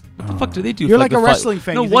 What the fuck do they do? You're for, like a the wrestling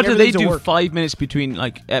fan. No, You what think do they everything's a do work. 5 minutes between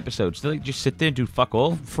like episodes? Do they just sit there and do fuck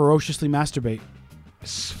all? Ferociously masturbate.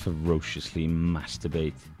 Ferociously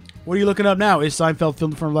masturbate. What are you looking up now? Is Seinfeld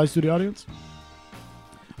filmed in front of a live studio audience?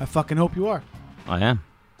 I fucking hope you are. I am.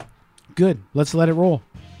 Good. Let's let it roll.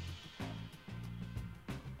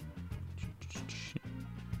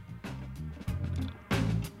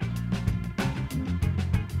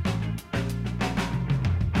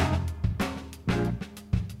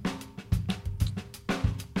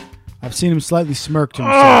 I've seen him slightly smirk to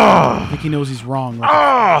himself. I think he knows he's wrong.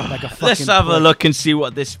 Like a fucking Let's have a prick. look and see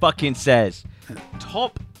what this fucking says.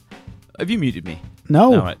 Top. Have you muted me?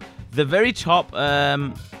 No. All right. The very top.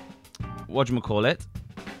 Whatchamacallit?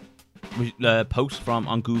 Post from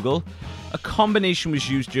on Google. A combination was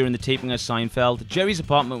used during the taping of Seinfeld. Jerry's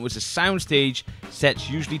apartment was a soundstage. Sets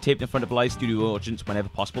usually taped in front of a live studio audience whenever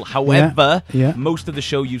possible. However, Yeah. most of the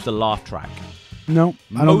show used a laugh track. No,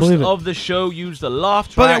 I don't believe it. Most of the show used a laugh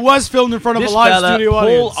track. But it was filmed in front of This a live fella, studio Paul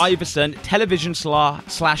audience. Iverson, television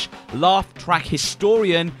slash laugh track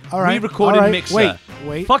historian, All right, re-recorded all right, mixer.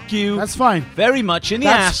 wait. Fuck you. That's fine. Very much in the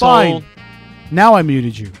That's asshole. fine. Now I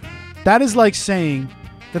muted you. That is like saying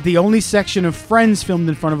that the only section of Friends filmed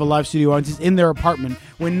in front of a live studio audience is in their apartment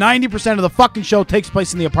when 90% of the fucking show takes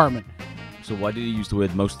place in the apartment. So why did he use the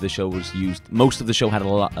word most of the show was used? Most of the show had a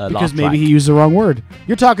laugh Because track. maybe he used the wrong word.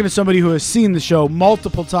 You're talking to somebody who has seen the show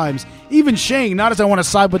multiple times. Even Shane, not as I want to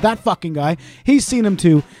side with that fucking guy, he's seen him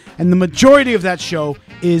too. And the majority of that show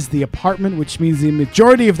is the apartment, which means the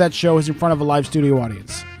majority of that show is in front of a live studio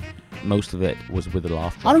audience. Most of it was with a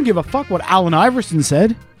laugh track. I don't give a fuck what Alan Iverson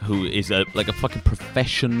said. Who is like a fucking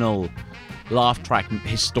professional laugh track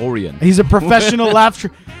historian. He's a professional laugh.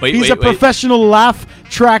 Wait, He's wait, a wait. professional laugh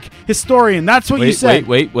track historian. That's what you said.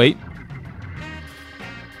 Wait.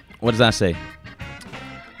 What does that say?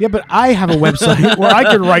 Yeah, but I have a website where I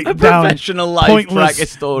can write A down professional life pointless track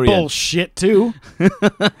historian. bullshit too.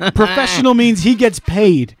 Professional means he gets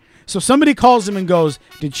paid. So somebody calls him and goes,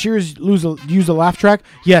 "Did Cheers use a laugh track?"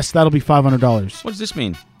 Yes, that'll be $500. What does this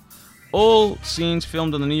mean? All scenes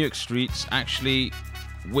filmed on the New York streets,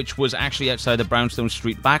 which was actually outside the Brownstone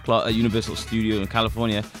Street backlot at Universal Studio in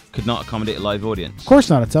California, could not accommodate a live audience. Of course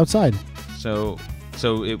not. It's outside. So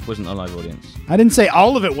it wasn't a live audience. I didn't say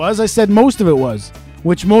all of it was. I said most of it was,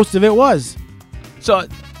 which most of it was. So,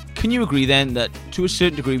 can you agree then that to a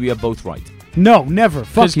certain degree we are both right? No, never.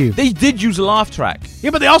 Fuck 'Cause you. They did use a laugh track. Yeah,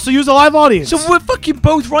 but they also use a live audience. So we're fucking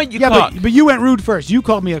both right, you yeah, cock. but you went rude first. You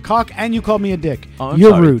called me a cock and you called me a dick. Oh, I'm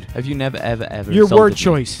You're sorry. rude. Have you never, ever Your insulted word me?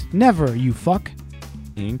 choice. Never, you fuck.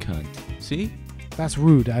 You cunt. See? That's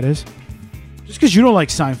rude, that is. Just because you don't like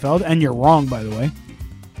Seinfeld, and you're wrong, by the way.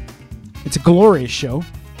 It's a glorious show.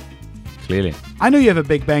 Clearly. I know you have a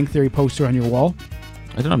Big Bang Theory poster on your wall.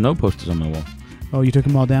 I don't have no posters on my wall. Oh, you took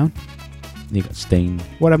them all down? They got stained.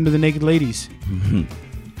 What happened to the naked ladies?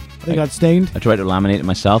 They got stained? I tried to laminate it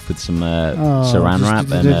myself with some saran just-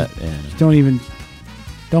 wrap and yeah.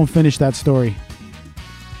 Don't finish that story.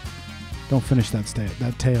 Don't finish that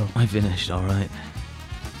tale. I finished, all right.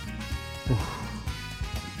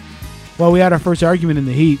 Well, we had our first argument in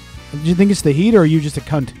the heat. Do you think it's the heat, or are you just a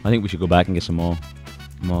cunt? I think we should go back and get some more.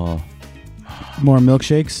 More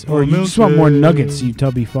milkshakes? More Or you just want more milkshakes. nuggets, you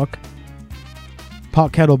tubby fuck?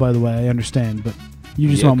 Pot kettle, by the way, I understand, but you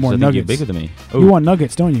just Yeah, want 'cause more I think nuggets. you're bigger than me. You Oh. want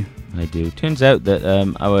nuggets, don't you? I do. Turns out that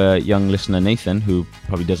our young listener Nathan, who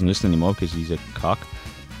probably doesn't listen anymore because he's a cock.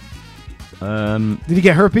 Did he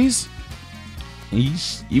get herpes?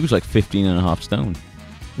 He was like 15 and a half stone.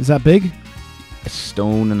 Is that big? a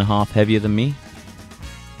stone and a half heavier than me,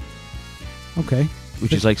 Okay.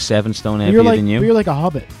 which is like 7 stone But heavier than you. You're like a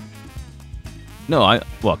hobbit. No,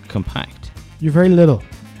 compact. You're very little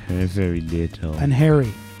Very little. and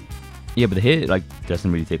hairy. Yeah, but the hair like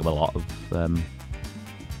doesn't really take up a lot of.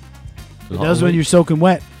 It does when you're soaking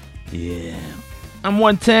wet. Yeah. I'm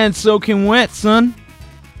 110 soaking wet, son.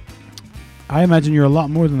 I imagine you're a lot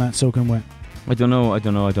more than that soaking wet. I don't know. I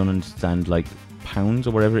don't understand like pounds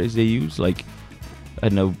or whatever it is they use. Like I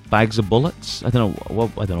don't know, bags of bullets. I don't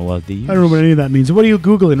know what they use. I don't know what any of that means. What are you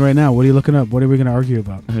Googling right now? What are you looking up? What are we going to argue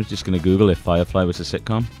about? I was just gonna Google if Firefly was a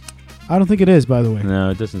sitcom. I don't think it is, by the way. No,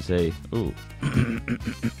 it doesn't say. Ooh.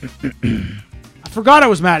 I forgot I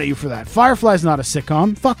was mad at you for that. Firefly's not a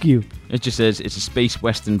sitcom. Fuck you. It just says it's a space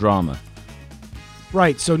western drama.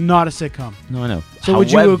 Right, so not a sitcom. No, I know. So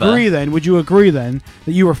would you agree then? Would you agree then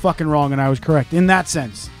that you were fucking wrong and I was correct in that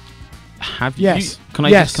sense? Have Yes. you? Can I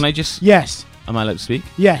Yes. just? Yes. Am I allowed to speak?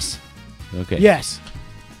 Yes. Okay. Yes.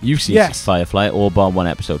 You've seen Yes. Firefly or bar 1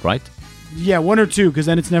 episode, right? Yeah, 1 or 2, because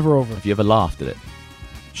then it's never over. Have you ever laughed at it?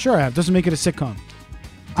 Sure I have. Doesn't make it a sitcom.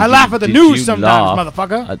 I laugh at the news sometimes,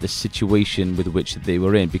 motherfucker. At the situation with which they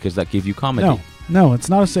were in because that gave you comedy. No, it's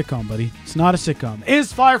not a sitcom, buddy. It's not a sitcom.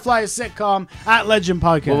 Is Firefly a sitcom at Legend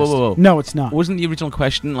Podcast? Whoa. No, it's not. Wasn't the original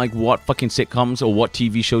question like what fucking sitcoms or what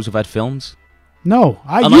TV shows have had films? No,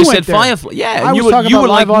 I went said there. Firefly. Yeah, I and you was were talking about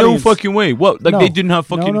like, live audience. no fucking way. What? Like No. they didn't have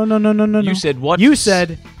fucking. No. You said what? You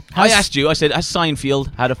said. I asked you. I said, has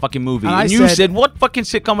Seinfeld had a fucking movie? And I you said- said, what fucking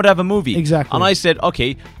sitcom would have a movie? Exactly. And I said,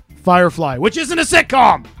 okay. Firefly, which isn't a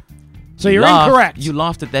sitcom. So you're laughed- incorrect. You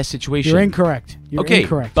laughed at their situation. You're incorrect. You're okay,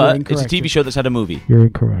 incorrect. but You're it's a incorrect. TV show that's had a movie. You're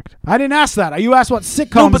incorrect. I didn't ask that. You asked what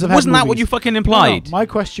sitcoms No, but have had wasn't that what movies. you fucking No, implied? my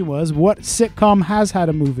question was, what sitcom has had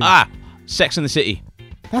a movie? Sex and the City.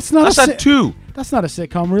 That's not That's a had 2. That's not a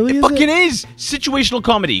sitcom, really, is Fucking it? is. Situational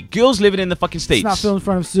comedy. Girls living in the fucking States. It's not filmed in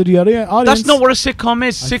front of studio audience. That's not what a sitcom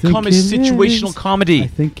is. I Sitcom think is it situational is. comedy. I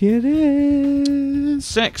think it is.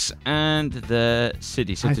 Sex and the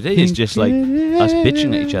City. So I today is think just like it us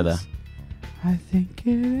bitching at each other. is. I think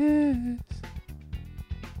it is.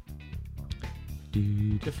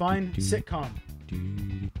 Define sitcom.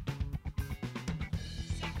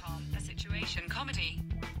 Sitcom, a situation comedy.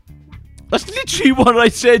 That's literally what I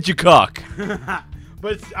said, you cock.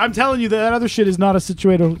 But I'm telling you that other shit is not a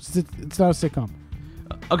situational. It's not a sitcom.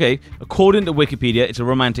 Okay, according to Wikipedia, it's a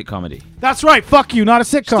romantic comedy. That's right. Fuck you. Not a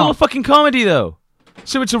sitcom. Still a fucking comedy though.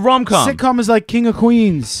 So it's a rom-com. Sitcom is like King of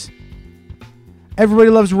Queens. Everybody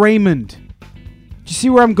loves Raymond. Do you see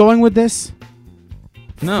where I'm going with this?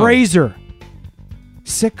 No. Frasier.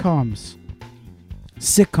 Sitcoms.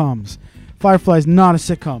 Firefly's not a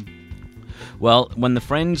sitcom. Well, when the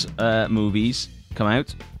Friends movies come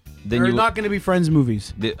out, then They're you not going to be Friends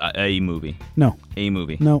movies. a movie. No. A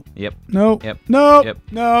movie. No. Yep. No. Yep. No. Yep.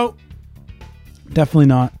 No. Definitely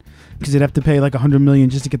not. Because they'd have to pay like $100 million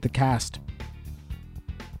just to get the cast.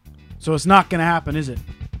 So it's not going to happen, is it?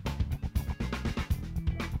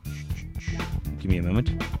 Give me a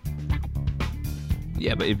moment.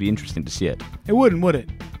 Yeah, but it'd be interesting to see it. It wouldn't, would it?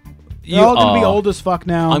 They're all going to be old as fuck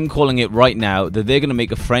now. I'm calling it right now that they're going to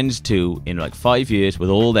make a Friends 2 in like 5 years with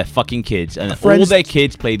all their fucking kids, and all Friends- their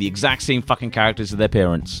kids play the exact same fucking characters as their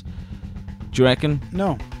parents. Do you reckon?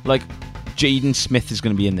 No. Like, Jaden Smith is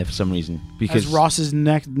going to be in there for some reason because As Ross's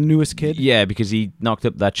newest kid? Yeah, because he knocked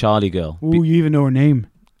up that Charlie girl. Ooh, you even know her name.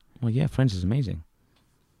 Well, yeah, Friends is amazing.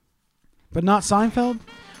 But not Seinfeld?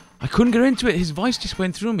 I couldn't get into it. His voice just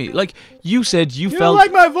went through me. Like, you said you You felt... don't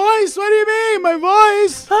like my voice? What do you mean, my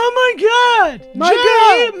voice? Oh my god! My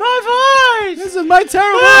Jay, God! my voice! This is my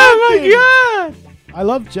terrible Oh acting. my god! I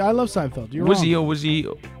love Seinfeld. You're Was wrong. he or was he...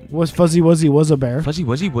 Was Fuzzy Wuzzy was a bear? Fuzzy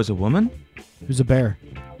Wuzzy was a woman? He was a bear.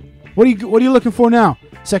 What are you looking for now?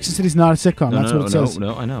 Sex and City's not a sitcom. That's what it says.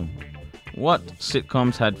 No, I know. What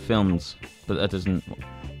sitcoms had films? But that doesn't...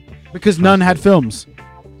 Because none had films.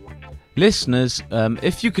 Listeners,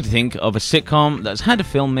 if you could think of a sitcom that's had a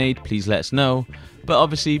film made, please let us know. But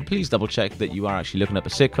obviously, please double check that you are actually looking up a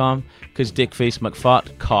sitcom, because Dickface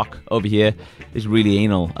McFart cock over here is really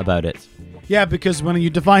anal about it. Yeah, because when you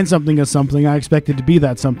define something as something, I expect it to be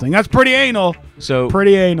that something. That's pretty anal. So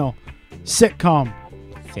Pretty anal. Sitcom.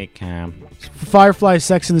 Sitcom. Firefly,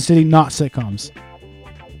 Sex and the City, not sitcoms.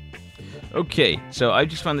 Okay, so I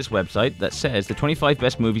just found this website that says the 25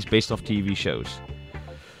 best movies based off TV shows.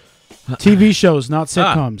 TV shows, not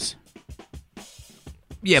sitcoms.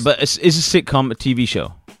 Yeah, but is a sitcom a TV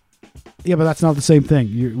show? Yeah, but that's not the same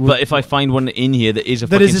thing. But if I find one in here that is a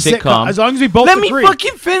that fucking is a sitcom, as long as we both let agree. me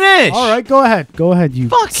fucking finish. All right, go ahead. Go ahead, you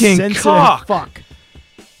Fucking sensitive cock. fuck.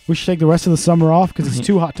 We should take the rest of the summer off because it's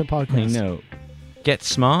too hot to podcast. I know. Get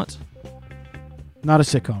Smart. Not a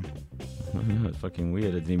sitcom. That's fucking weird.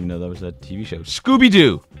 I didn't even know that was a TV show.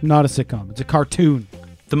 Scooby-Doo. Not a sitcom. It's a cartoon.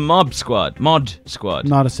 The Mod Squad. Not a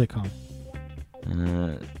sitcom.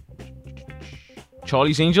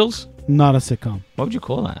 Charlie's Angels. Not a sitcom. What would you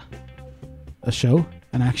call that? A show?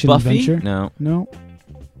 An action Buffy? adventure? No. No.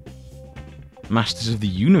 Masters of the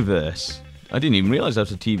Universe. I didn't even realize that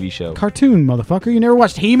was a TV show. Cartoon, motherfucker. You never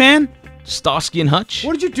watched He-Man? Starsky and Hutch.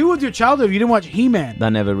 What did you do with your childhood if you didn't watch He-Man? That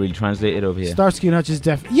never really translated over here. Starsky and Hutch is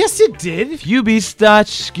Yes, it did. If you be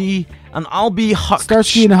Starsky and I'll be Hutch.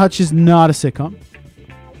 Starsky and Hutch is not a sitcom.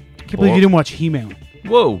 Can't believe you didn't watch He-Man.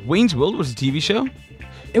 Whoa, Wayne's World was a TV show?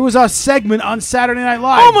 It was a segment on Saturday Night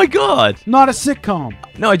Live. Oh my god! Not a sitcom.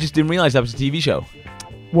 No, I just didn't realize that was a TV show.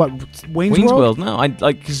 What? Wayne's World? No, I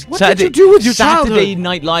like. Cause what did you do with your childhood? Saturday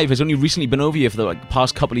Night Live has only recently been over here for the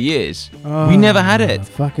past couple of years. We never had it.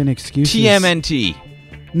 Fucking excuses. TMNT.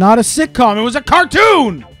 Not a sitcom. It was a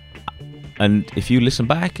cartoon. And if you listen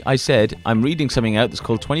back, I said I'm reading something out that's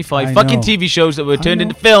called 25 I fucking know. TV shows that were turned know.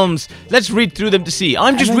 into films. Let's read through them to see.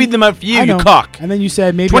 I'm just then- reading them out for you, I know. you cock. And then you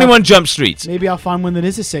said maybe 21 Jump Street. Maybe I'll find one that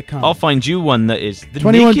is a sitcom. I'll find you one that is. The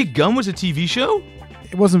 21 Naked Gun was a TV show?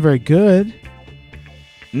 It wasn't very good.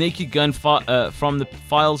 Naked Gun from the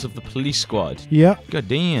Files of the Police Squad. Yeah. God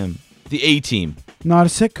damn. The A-Team. Not a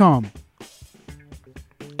sitcom.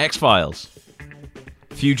 X-Files.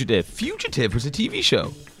 Fugitive. Fugitive was a TV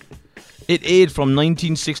show. It aired from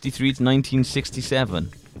 1963 to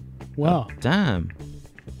 1967. Wow. Damn.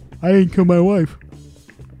 I didn't kill my wife.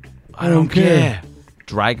 I don't care.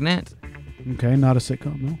 Dragnet. Okay, not a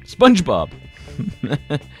sitcom, no. SpongeBob.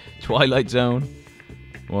 Twilight Zone.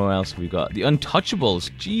 What else have we got? The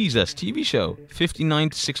Untouchables. Jesus. TV show.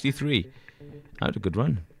 59 to 63. That had a good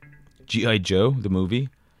run. G.I. Joe, the movie.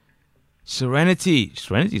 Serenity.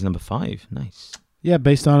 Serenity's number 5. Nice. Yeah,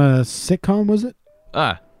 based on a sitcom, was it?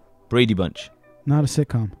 Brady Bunch. Not a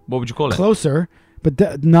sitcom. What would you call it? Closer,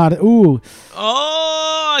 but not. Ooh.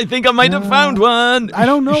 Oh, I think I might have found one. I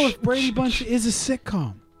don't know if Brady Bunch is a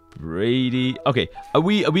sitcom. Brady. Okay, are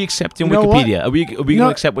we accepting You know what? Wikipedia? Are we going to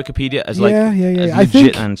accept Wikipedia as like Yeah. as I legit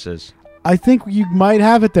think- answers? I think you might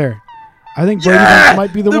have it there. I think Brady Bunch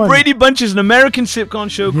might be the one. Brady Bunch is an American sitcom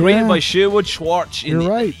show created Yeah. by Sherwood Schwartz. You're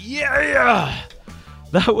right. Yeah.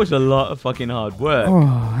 That was a lot of fucking hard work. Oh,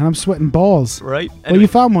 and I'm sweating balls. Right? Well, Anyway, you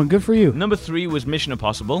found one. Good for you. number 3 was Mission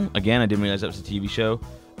Impossible. Again, I didn't realize that was a TV show.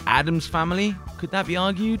 Addams Family. Could that be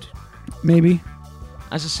argued Maybe.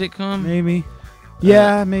 as a sitcom? Maybe.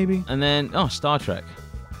 Yeah, maybe. And then, Star Trek.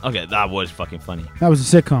 Okay, that was fucking funny. That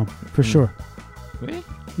was a sitcom, for sure. Really?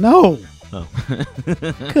 No. Oh.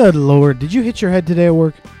 Good Lord. Did you hit your head today at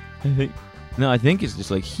work? I think it's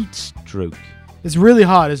just like heat stroke. It's really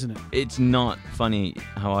hot, isn't it? It's not funny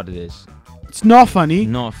how hard it is. It's not funny.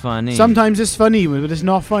 Not funny. Sometimes it's funny, but it's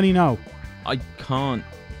not funny now. I can't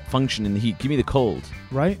function in the heat. Give me the cold.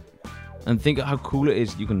 Right? And think of how cool it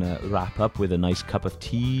is. You can wrap up with a nice cup of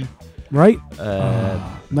tea. Right?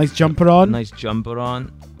 Nice jumper on. Nice jumper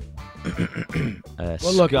on.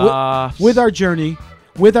 Well, look, scarves. with our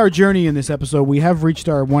journey in this episode, we have reached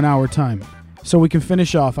our 1 hour time. So we can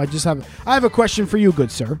finish off. I have a question for you,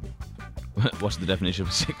 good sir. What's the definition of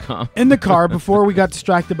a sitcom? In the car, before we got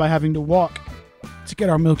distracted by having to walk to get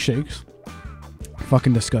our milkshakes.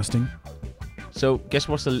 Fucking disgusting. So, guess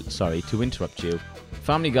what's the... Sorry, to interrupt you.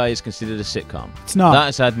 Family Guy is considered a sitcom. It's not.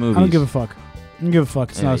 That's sad movies. I don't give a fuck. It's Anyway,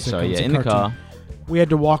 not a sitcom. sorry, it's yeah, a in the cartoon. car. We had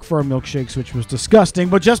to walk for our milkshakes, which was disgusting.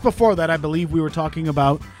 But just before that, I believe we were talking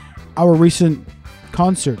about our recent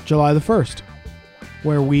concert, July the 1st,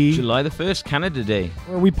 where we July the 1st, Canada Day.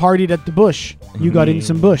 where we partied at the Bush. You got in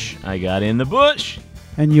some Bush. I got in the bush.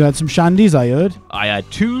 And you had some shandies, I heard. I had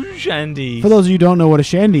 2 shandies. For those of you who don't know what a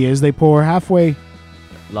shandy is, they pour halfway.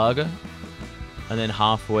 Lager. And then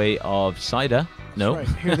halfway of cider. No. Right.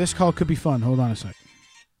 Here, this call could be fun. Hold on a sec.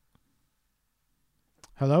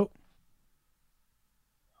 Hello?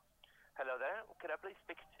 Hello there. Could I please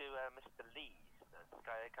speak to Mr. Lee, the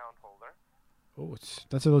Sky account holder? Oh,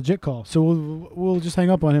 that's a legit call. So we'll just hang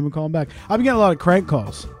up on him and call him back. I've been getting a lot of crank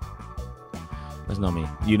calls. That's not me.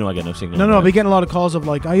 You know I get no signal. No, I've been getting a lot of calls of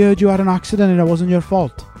like, I heard you had an accident and it wasn't your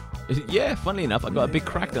fault. Yeah, funnily enough, I got a big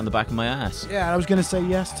crack down the back of my ass. Yeah, I was going to say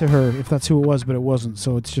yes to her if that's who it was, but it wasn't,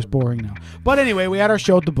 so it's just boring now. But anyway, we had our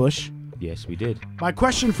show at the Bush. Yes, we did. My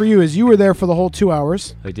question for you is, you were there for the whole 2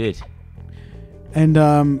 hours. I did. And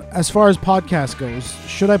as far as podcast goes,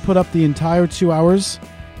 should I put up the entire 2 hours,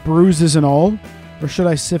 bruises and all, or should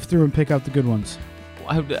I sift through and pick out the good ones?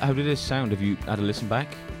 How did it sound? Have you had a listen back?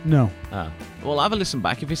 No. Well, have a listen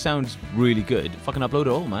back. If it sounds really good, fucking upload it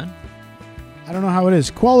all, man. I don't know how it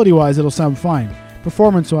is. Quality-wise, it'll sound fine.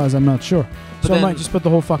 Performance-wise, I'm not sure. But So I then- might just put the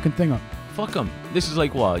whole fucking thing up. fuck them. This is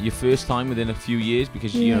like what, your first time within a few years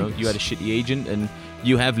because you know you had a shitty agent and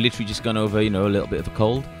you have literally just gone over, you know, a little bit of a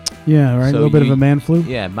cold. Yeah, right. So a little bit of a man flu.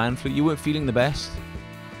 Yeah, man flu. You weren't feeling the best.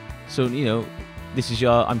 So, you know, this is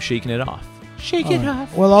your I'm shaking it off. Shake it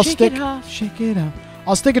off. Well, I'll shake stick. it off. Shake it off.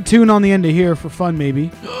 I'll stick a tune on the end of here for fun, maybe.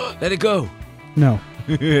 Let it go. No.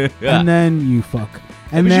 Yeah. And then you fuck.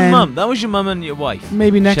 And that was then your mum. That was your mum and your wife.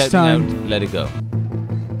 Maybe next shouting time. out, let it go.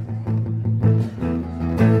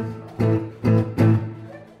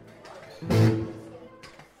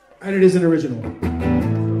 And it is an original.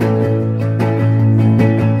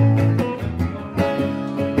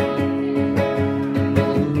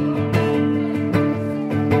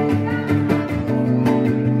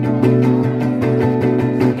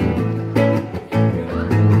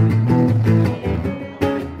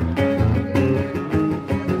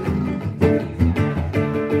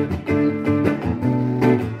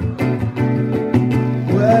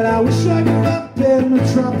 Well, I wish I grew up in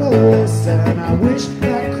Metropolis, and I wish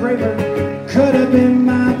that Kramer could have been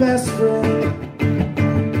my best friend.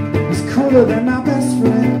 He's cooler than my best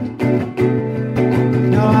friend.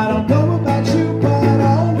 Now, I don't know about you, but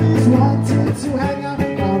I always wanted to hang out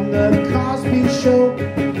on the Cosby Show.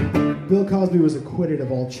 Bill Cosby was acquitted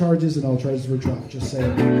of all charges, and all charges were dropped, just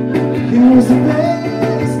saying. He was the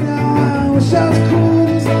best. Now, I wish I was cool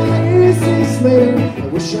as Lucy Slater. I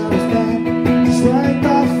wish I was bad, just like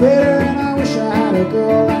Darth Vader. And I wish I had a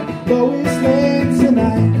girl like Lois Lane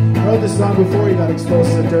tonight. I wrote this song before he got exposed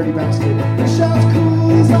as a dirty bastard. Wish I was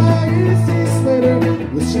cool as Lucy Slater.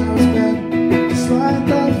 Wish I was bad, just like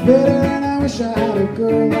Darth Vader. And I wish I had a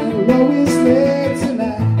girl like Lois Lane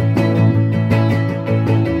tonight.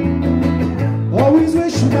 Always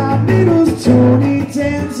wishing my Beatles, Tony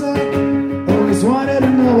Danza. Always wanted to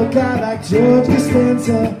know a guy like George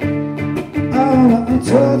Costanza. Oh,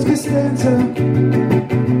 George Costanza.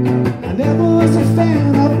 I never was a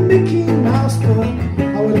fan of Mickey Mouse, but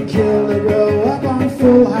I would have killed a girl up on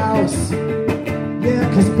Full House. Yeah,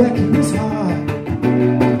 'cause Becky was hot.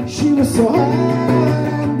 She was so hot,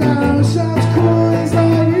 and I wish I was cool as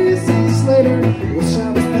Lucy Slater. Wish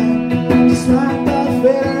I was bad, just like Darth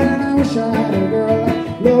Vader. And I wish I had a girl like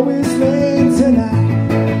Lois Lane tonight.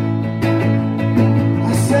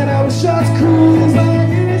 I said I wish I was cool as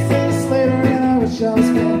Lucy Slater. And I wish I was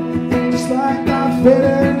bad, just like Darth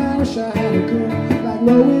Vader. And I wish I had a girl like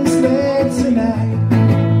Lois Lane tonight.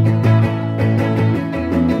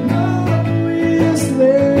 Lois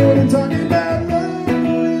Lane, talking about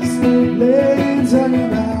Lois Lane,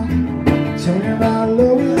 talking about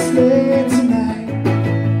Lois Lane tonight.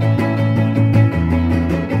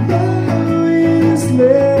 Lois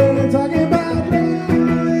Lane, talking about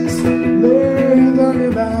Lois Lane,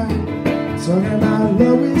 talking about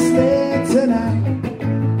Lois Lane tonight.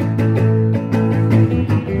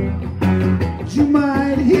 You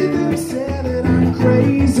might hear them say that I'm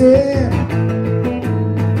crazy,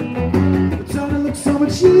 but don't it look so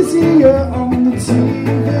much easier on the TV?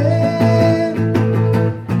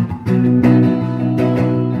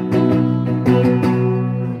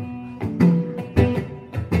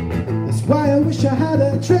 That's why I wish I had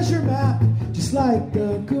a treasure map, just like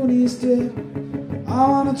the Goonies did. I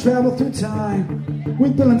wanna travel through time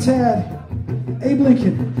with Bill and Ted, Abe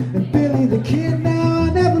Lincoln, and Billy the Kid. Now, I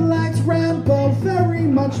never liked Rambo very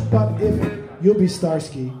much, but if you'll be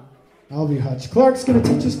Starsky, I'll be Hutch. Clark's gonna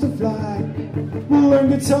teach us to fly. We'll learn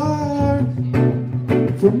guitar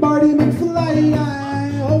from Marty McFly.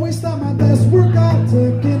 I always thought my best workout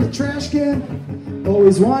to get a trash can.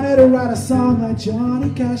 Always wanted to write a song like Johnny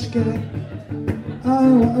Cash can.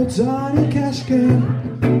 Oh, Johnny Cash can.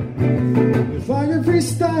 If I could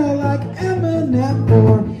freestyle like Eminem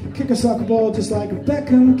or kick a soccer ball just like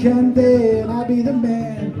Beckham can, then I'd be the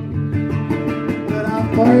man. But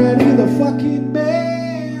I'm already the fucking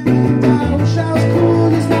man. And I wish I was cool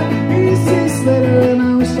just like E.C. Slater. And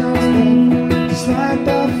I wish I was bad just like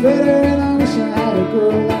Darth Vader. And I wish I had a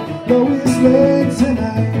girl like Lois Lane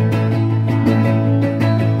tonight.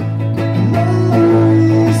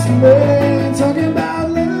 Lois Lane, talking about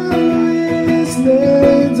Lois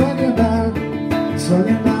Lane, talking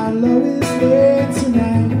about Lois Lane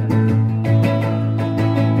tonight.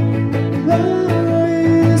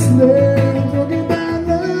 Lois Lane, talking about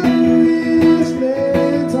Lois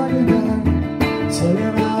Lane, talking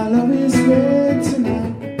about Lois Lane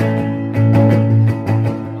tonight.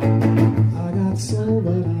 I got soul,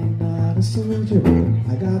 but I'm not a soldier.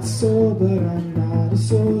 I got soul, but I'm not a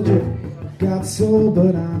soldier. Got soul,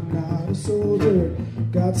 but I'm not a soldier.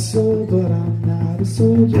 Got soul, but I'm not a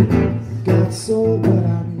soldier. Got soul, but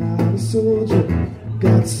I'm not a soldier.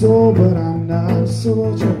 Got soul, but I'm not a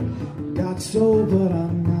soldier. Got soul, but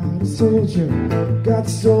I'm not a soldier. Got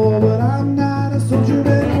soul, but I'm not a soldier.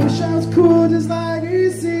 And I wish I was cool just like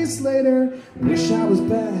E.C. Slater. Wish I was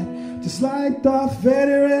bad just like Darth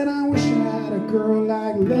Vader. And I wish I had a girl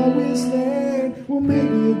like Lois Lane. Well,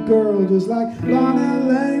 maybe a girl just like Lana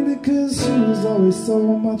Lang, because she was always so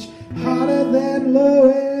much hotter than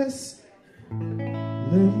Lois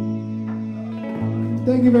Lane.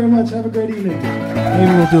 Thank you very much. Have a great evening.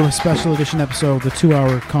 Maybe we'll do a special edition episode, the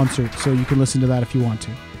 2-hour concert, so you can listen to that if you want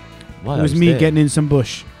to. Wow, it was me getting in some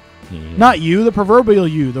bush. Yeah. Not you, the proverbial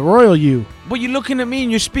you, the royal you. But you're looking at me and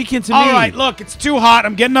you're speaking to me. All right, look, it's too hot.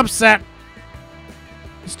 I'm getting upset.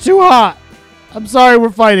 It's too hot. I'm sorry we're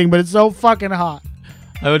fighting, but it's so fucking hot.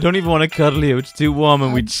 I don't even want to cuddle you. It's too warm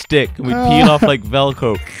and we'd stick and we'd peel off like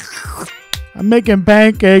Velcro. I'm making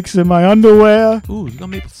pancakes in my underwear. Ooh, you got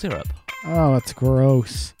maple syrup. Oh, that's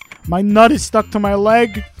gross. My nut is stuck to my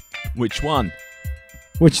leg. Which one?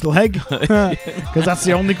 Which leg? Because that's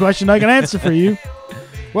the only question I can answer for you.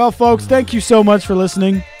 Well, folks, thank you so much for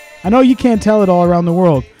listening. I know you can't tell it all around the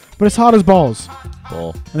world, but it's hot as balls.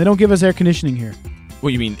 Ball. And they don't give us air conditioning here.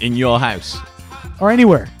 What, you mean in your house? Or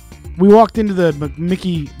anywhere. We walked into the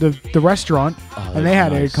the restaurant, and they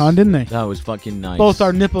had nice. aircon, didn't they? That was fucking nice. Both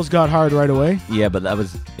our nipples got hard right away. Yeah, but that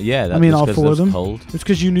was that I mean, was all 'cause four it of was them. cold. It's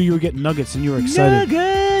because you knew you were getting nuggets and you were excited.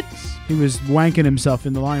 Nuggets. He was wanking himself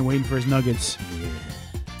in the line waiting for his nuggets.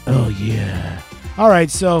 Oh yeah. All right,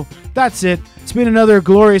 so that's it. It's been another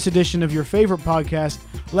glorious edition of your favorite podcast,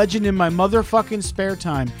 Legend in My Motherfucking Spare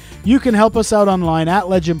Time. You can help us out online at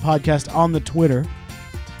Legend Podcast on the Twitter.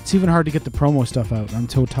 It's even hard to get the promo stuff out. I'm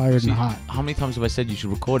so tired and hot. How many times have I said you should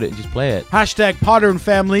record it and just play it? Hashtag Potter and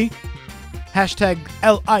Family. Hashtag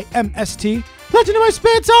LIMST. Legend in My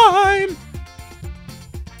Spare Time.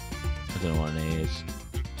 I don't know what an A is.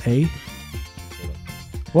 A?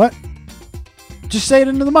 What? Just say it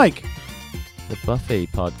into the mic. The Buffet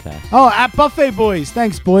Podcast. Oh, at Buffet Boys.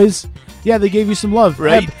 Thanks, boys. Yeah, they gave you some love.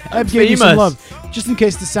 Right. Eb gave you some love. Just in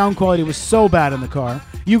case the sound quality was so bad in the car,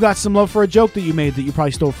 you got some love for a joke that you made that you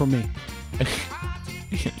probably stole from me.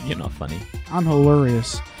 You're not funny. I'm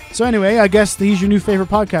hilarious. So anyway, I guess he's your new favorite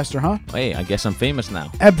podcaster, huh? Hey, I guess I'm famous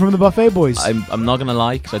now. Eb from the Buffet Boys. I'm not gonna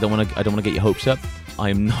lie, because I don't want to get your hopes up. I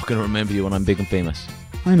am not gonna remember you when I'm big and famous.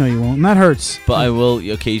 I know you won't, and that hurts. But I will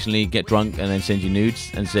occasionally get drunk and then send you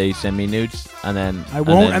nudes and say send me nudes, and then I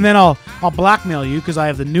won't, and then I'll blackmail you because I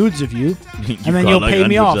have the nudes of you, and then you'll got, like, pay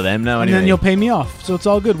me hundreds off, of them now and anyway. then you'll pay me off. So it's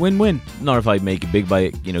all good, win-win. Not if I make it big by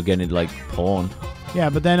getting it like porn.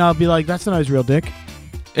 Yeah, but then I'll be like, that's not his real dick.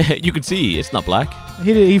 You can see it's not black.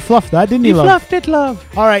 He fluffed that, didn't he? He love? fluffed it, love.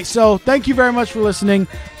 All right, so thank you very much for listening.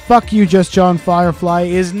 Fuck You, Just John. Firefly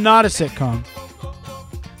is not a sitcom,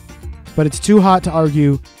 but it's too hot to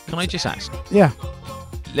argue. Can I just ask? Yeah.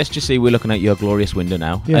 Let's just say we're looking at your glorious window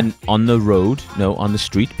now, Yeah. and on the road, no, on the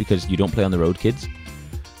street, because you don't play on the road, kids.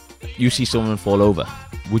 You see someone fall over.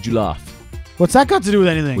 Would you laugh? What's that got to do with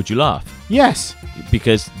anything? Would you laugh? Yes.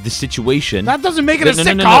 Because the situation... That doesn't make it a no,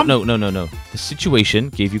 sitcom. No. The situation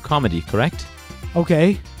gave you comedy, correct?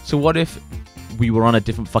 Okay. So what if we were on a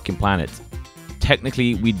different fucking planet?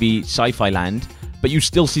 Technically, we'd be sci-fi land, but you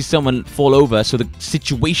still see someone fall over, so the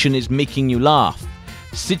situation is making you laugh.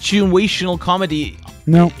 Situational comedy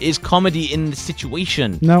is comedy in the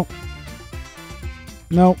situation. No.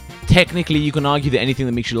 Technically, you can argue that anything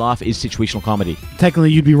that makes you laugh is situational comedy.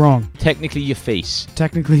 Technically, you'd be wrong. Technically, your face.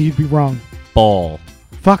 Technically, you'd be wrong. Ball.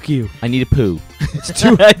 Fuck you. I need a poo. It's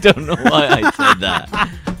too... I don't know why I said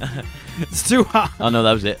that. It's too hot. Oh, no,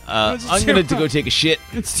 that was it. I'm going to go take a shit.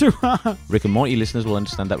 It's too hot. Rick and Morty listeners will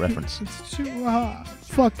understand that reference. It's too hot.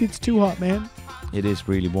 Fuck, it's too hot, man. It is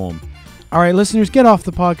really warm. All right, listeners, get off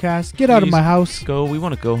the podcast. Get out of my house. Go. We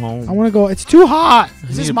want to go home. I want to go. It's too hot.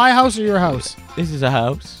 Is this my house or your house? This is a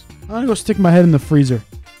house. I want to go stick my head in the freezer.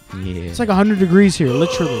 Yeah. It's like 100 degrees here,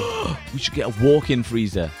 literally. We should get a walk-in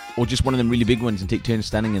freezer. Or just one of them really big ones and take turns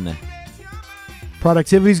standing in there.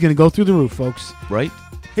 Productivity's going to go through the roof, folks. Right?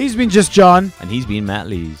 He's been Just John. And he's been Matt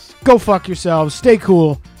Lees. Go fuck yourselves. Stay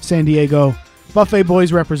cool, San Diego. Buffet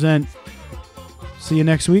Boys represent. See you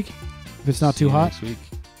next week. If it's not too hot. Next week.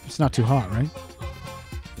 It's not too hot, right?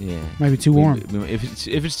 Yeah. Might be too warm.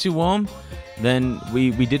 If it's too warm, then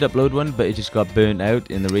we did upload one, but it just got burnt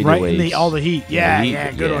out in the radio waves. Right in all the heat. Yeah,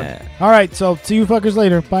 heat, good one. All right, so see you fuckers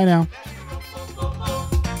later. Bye now.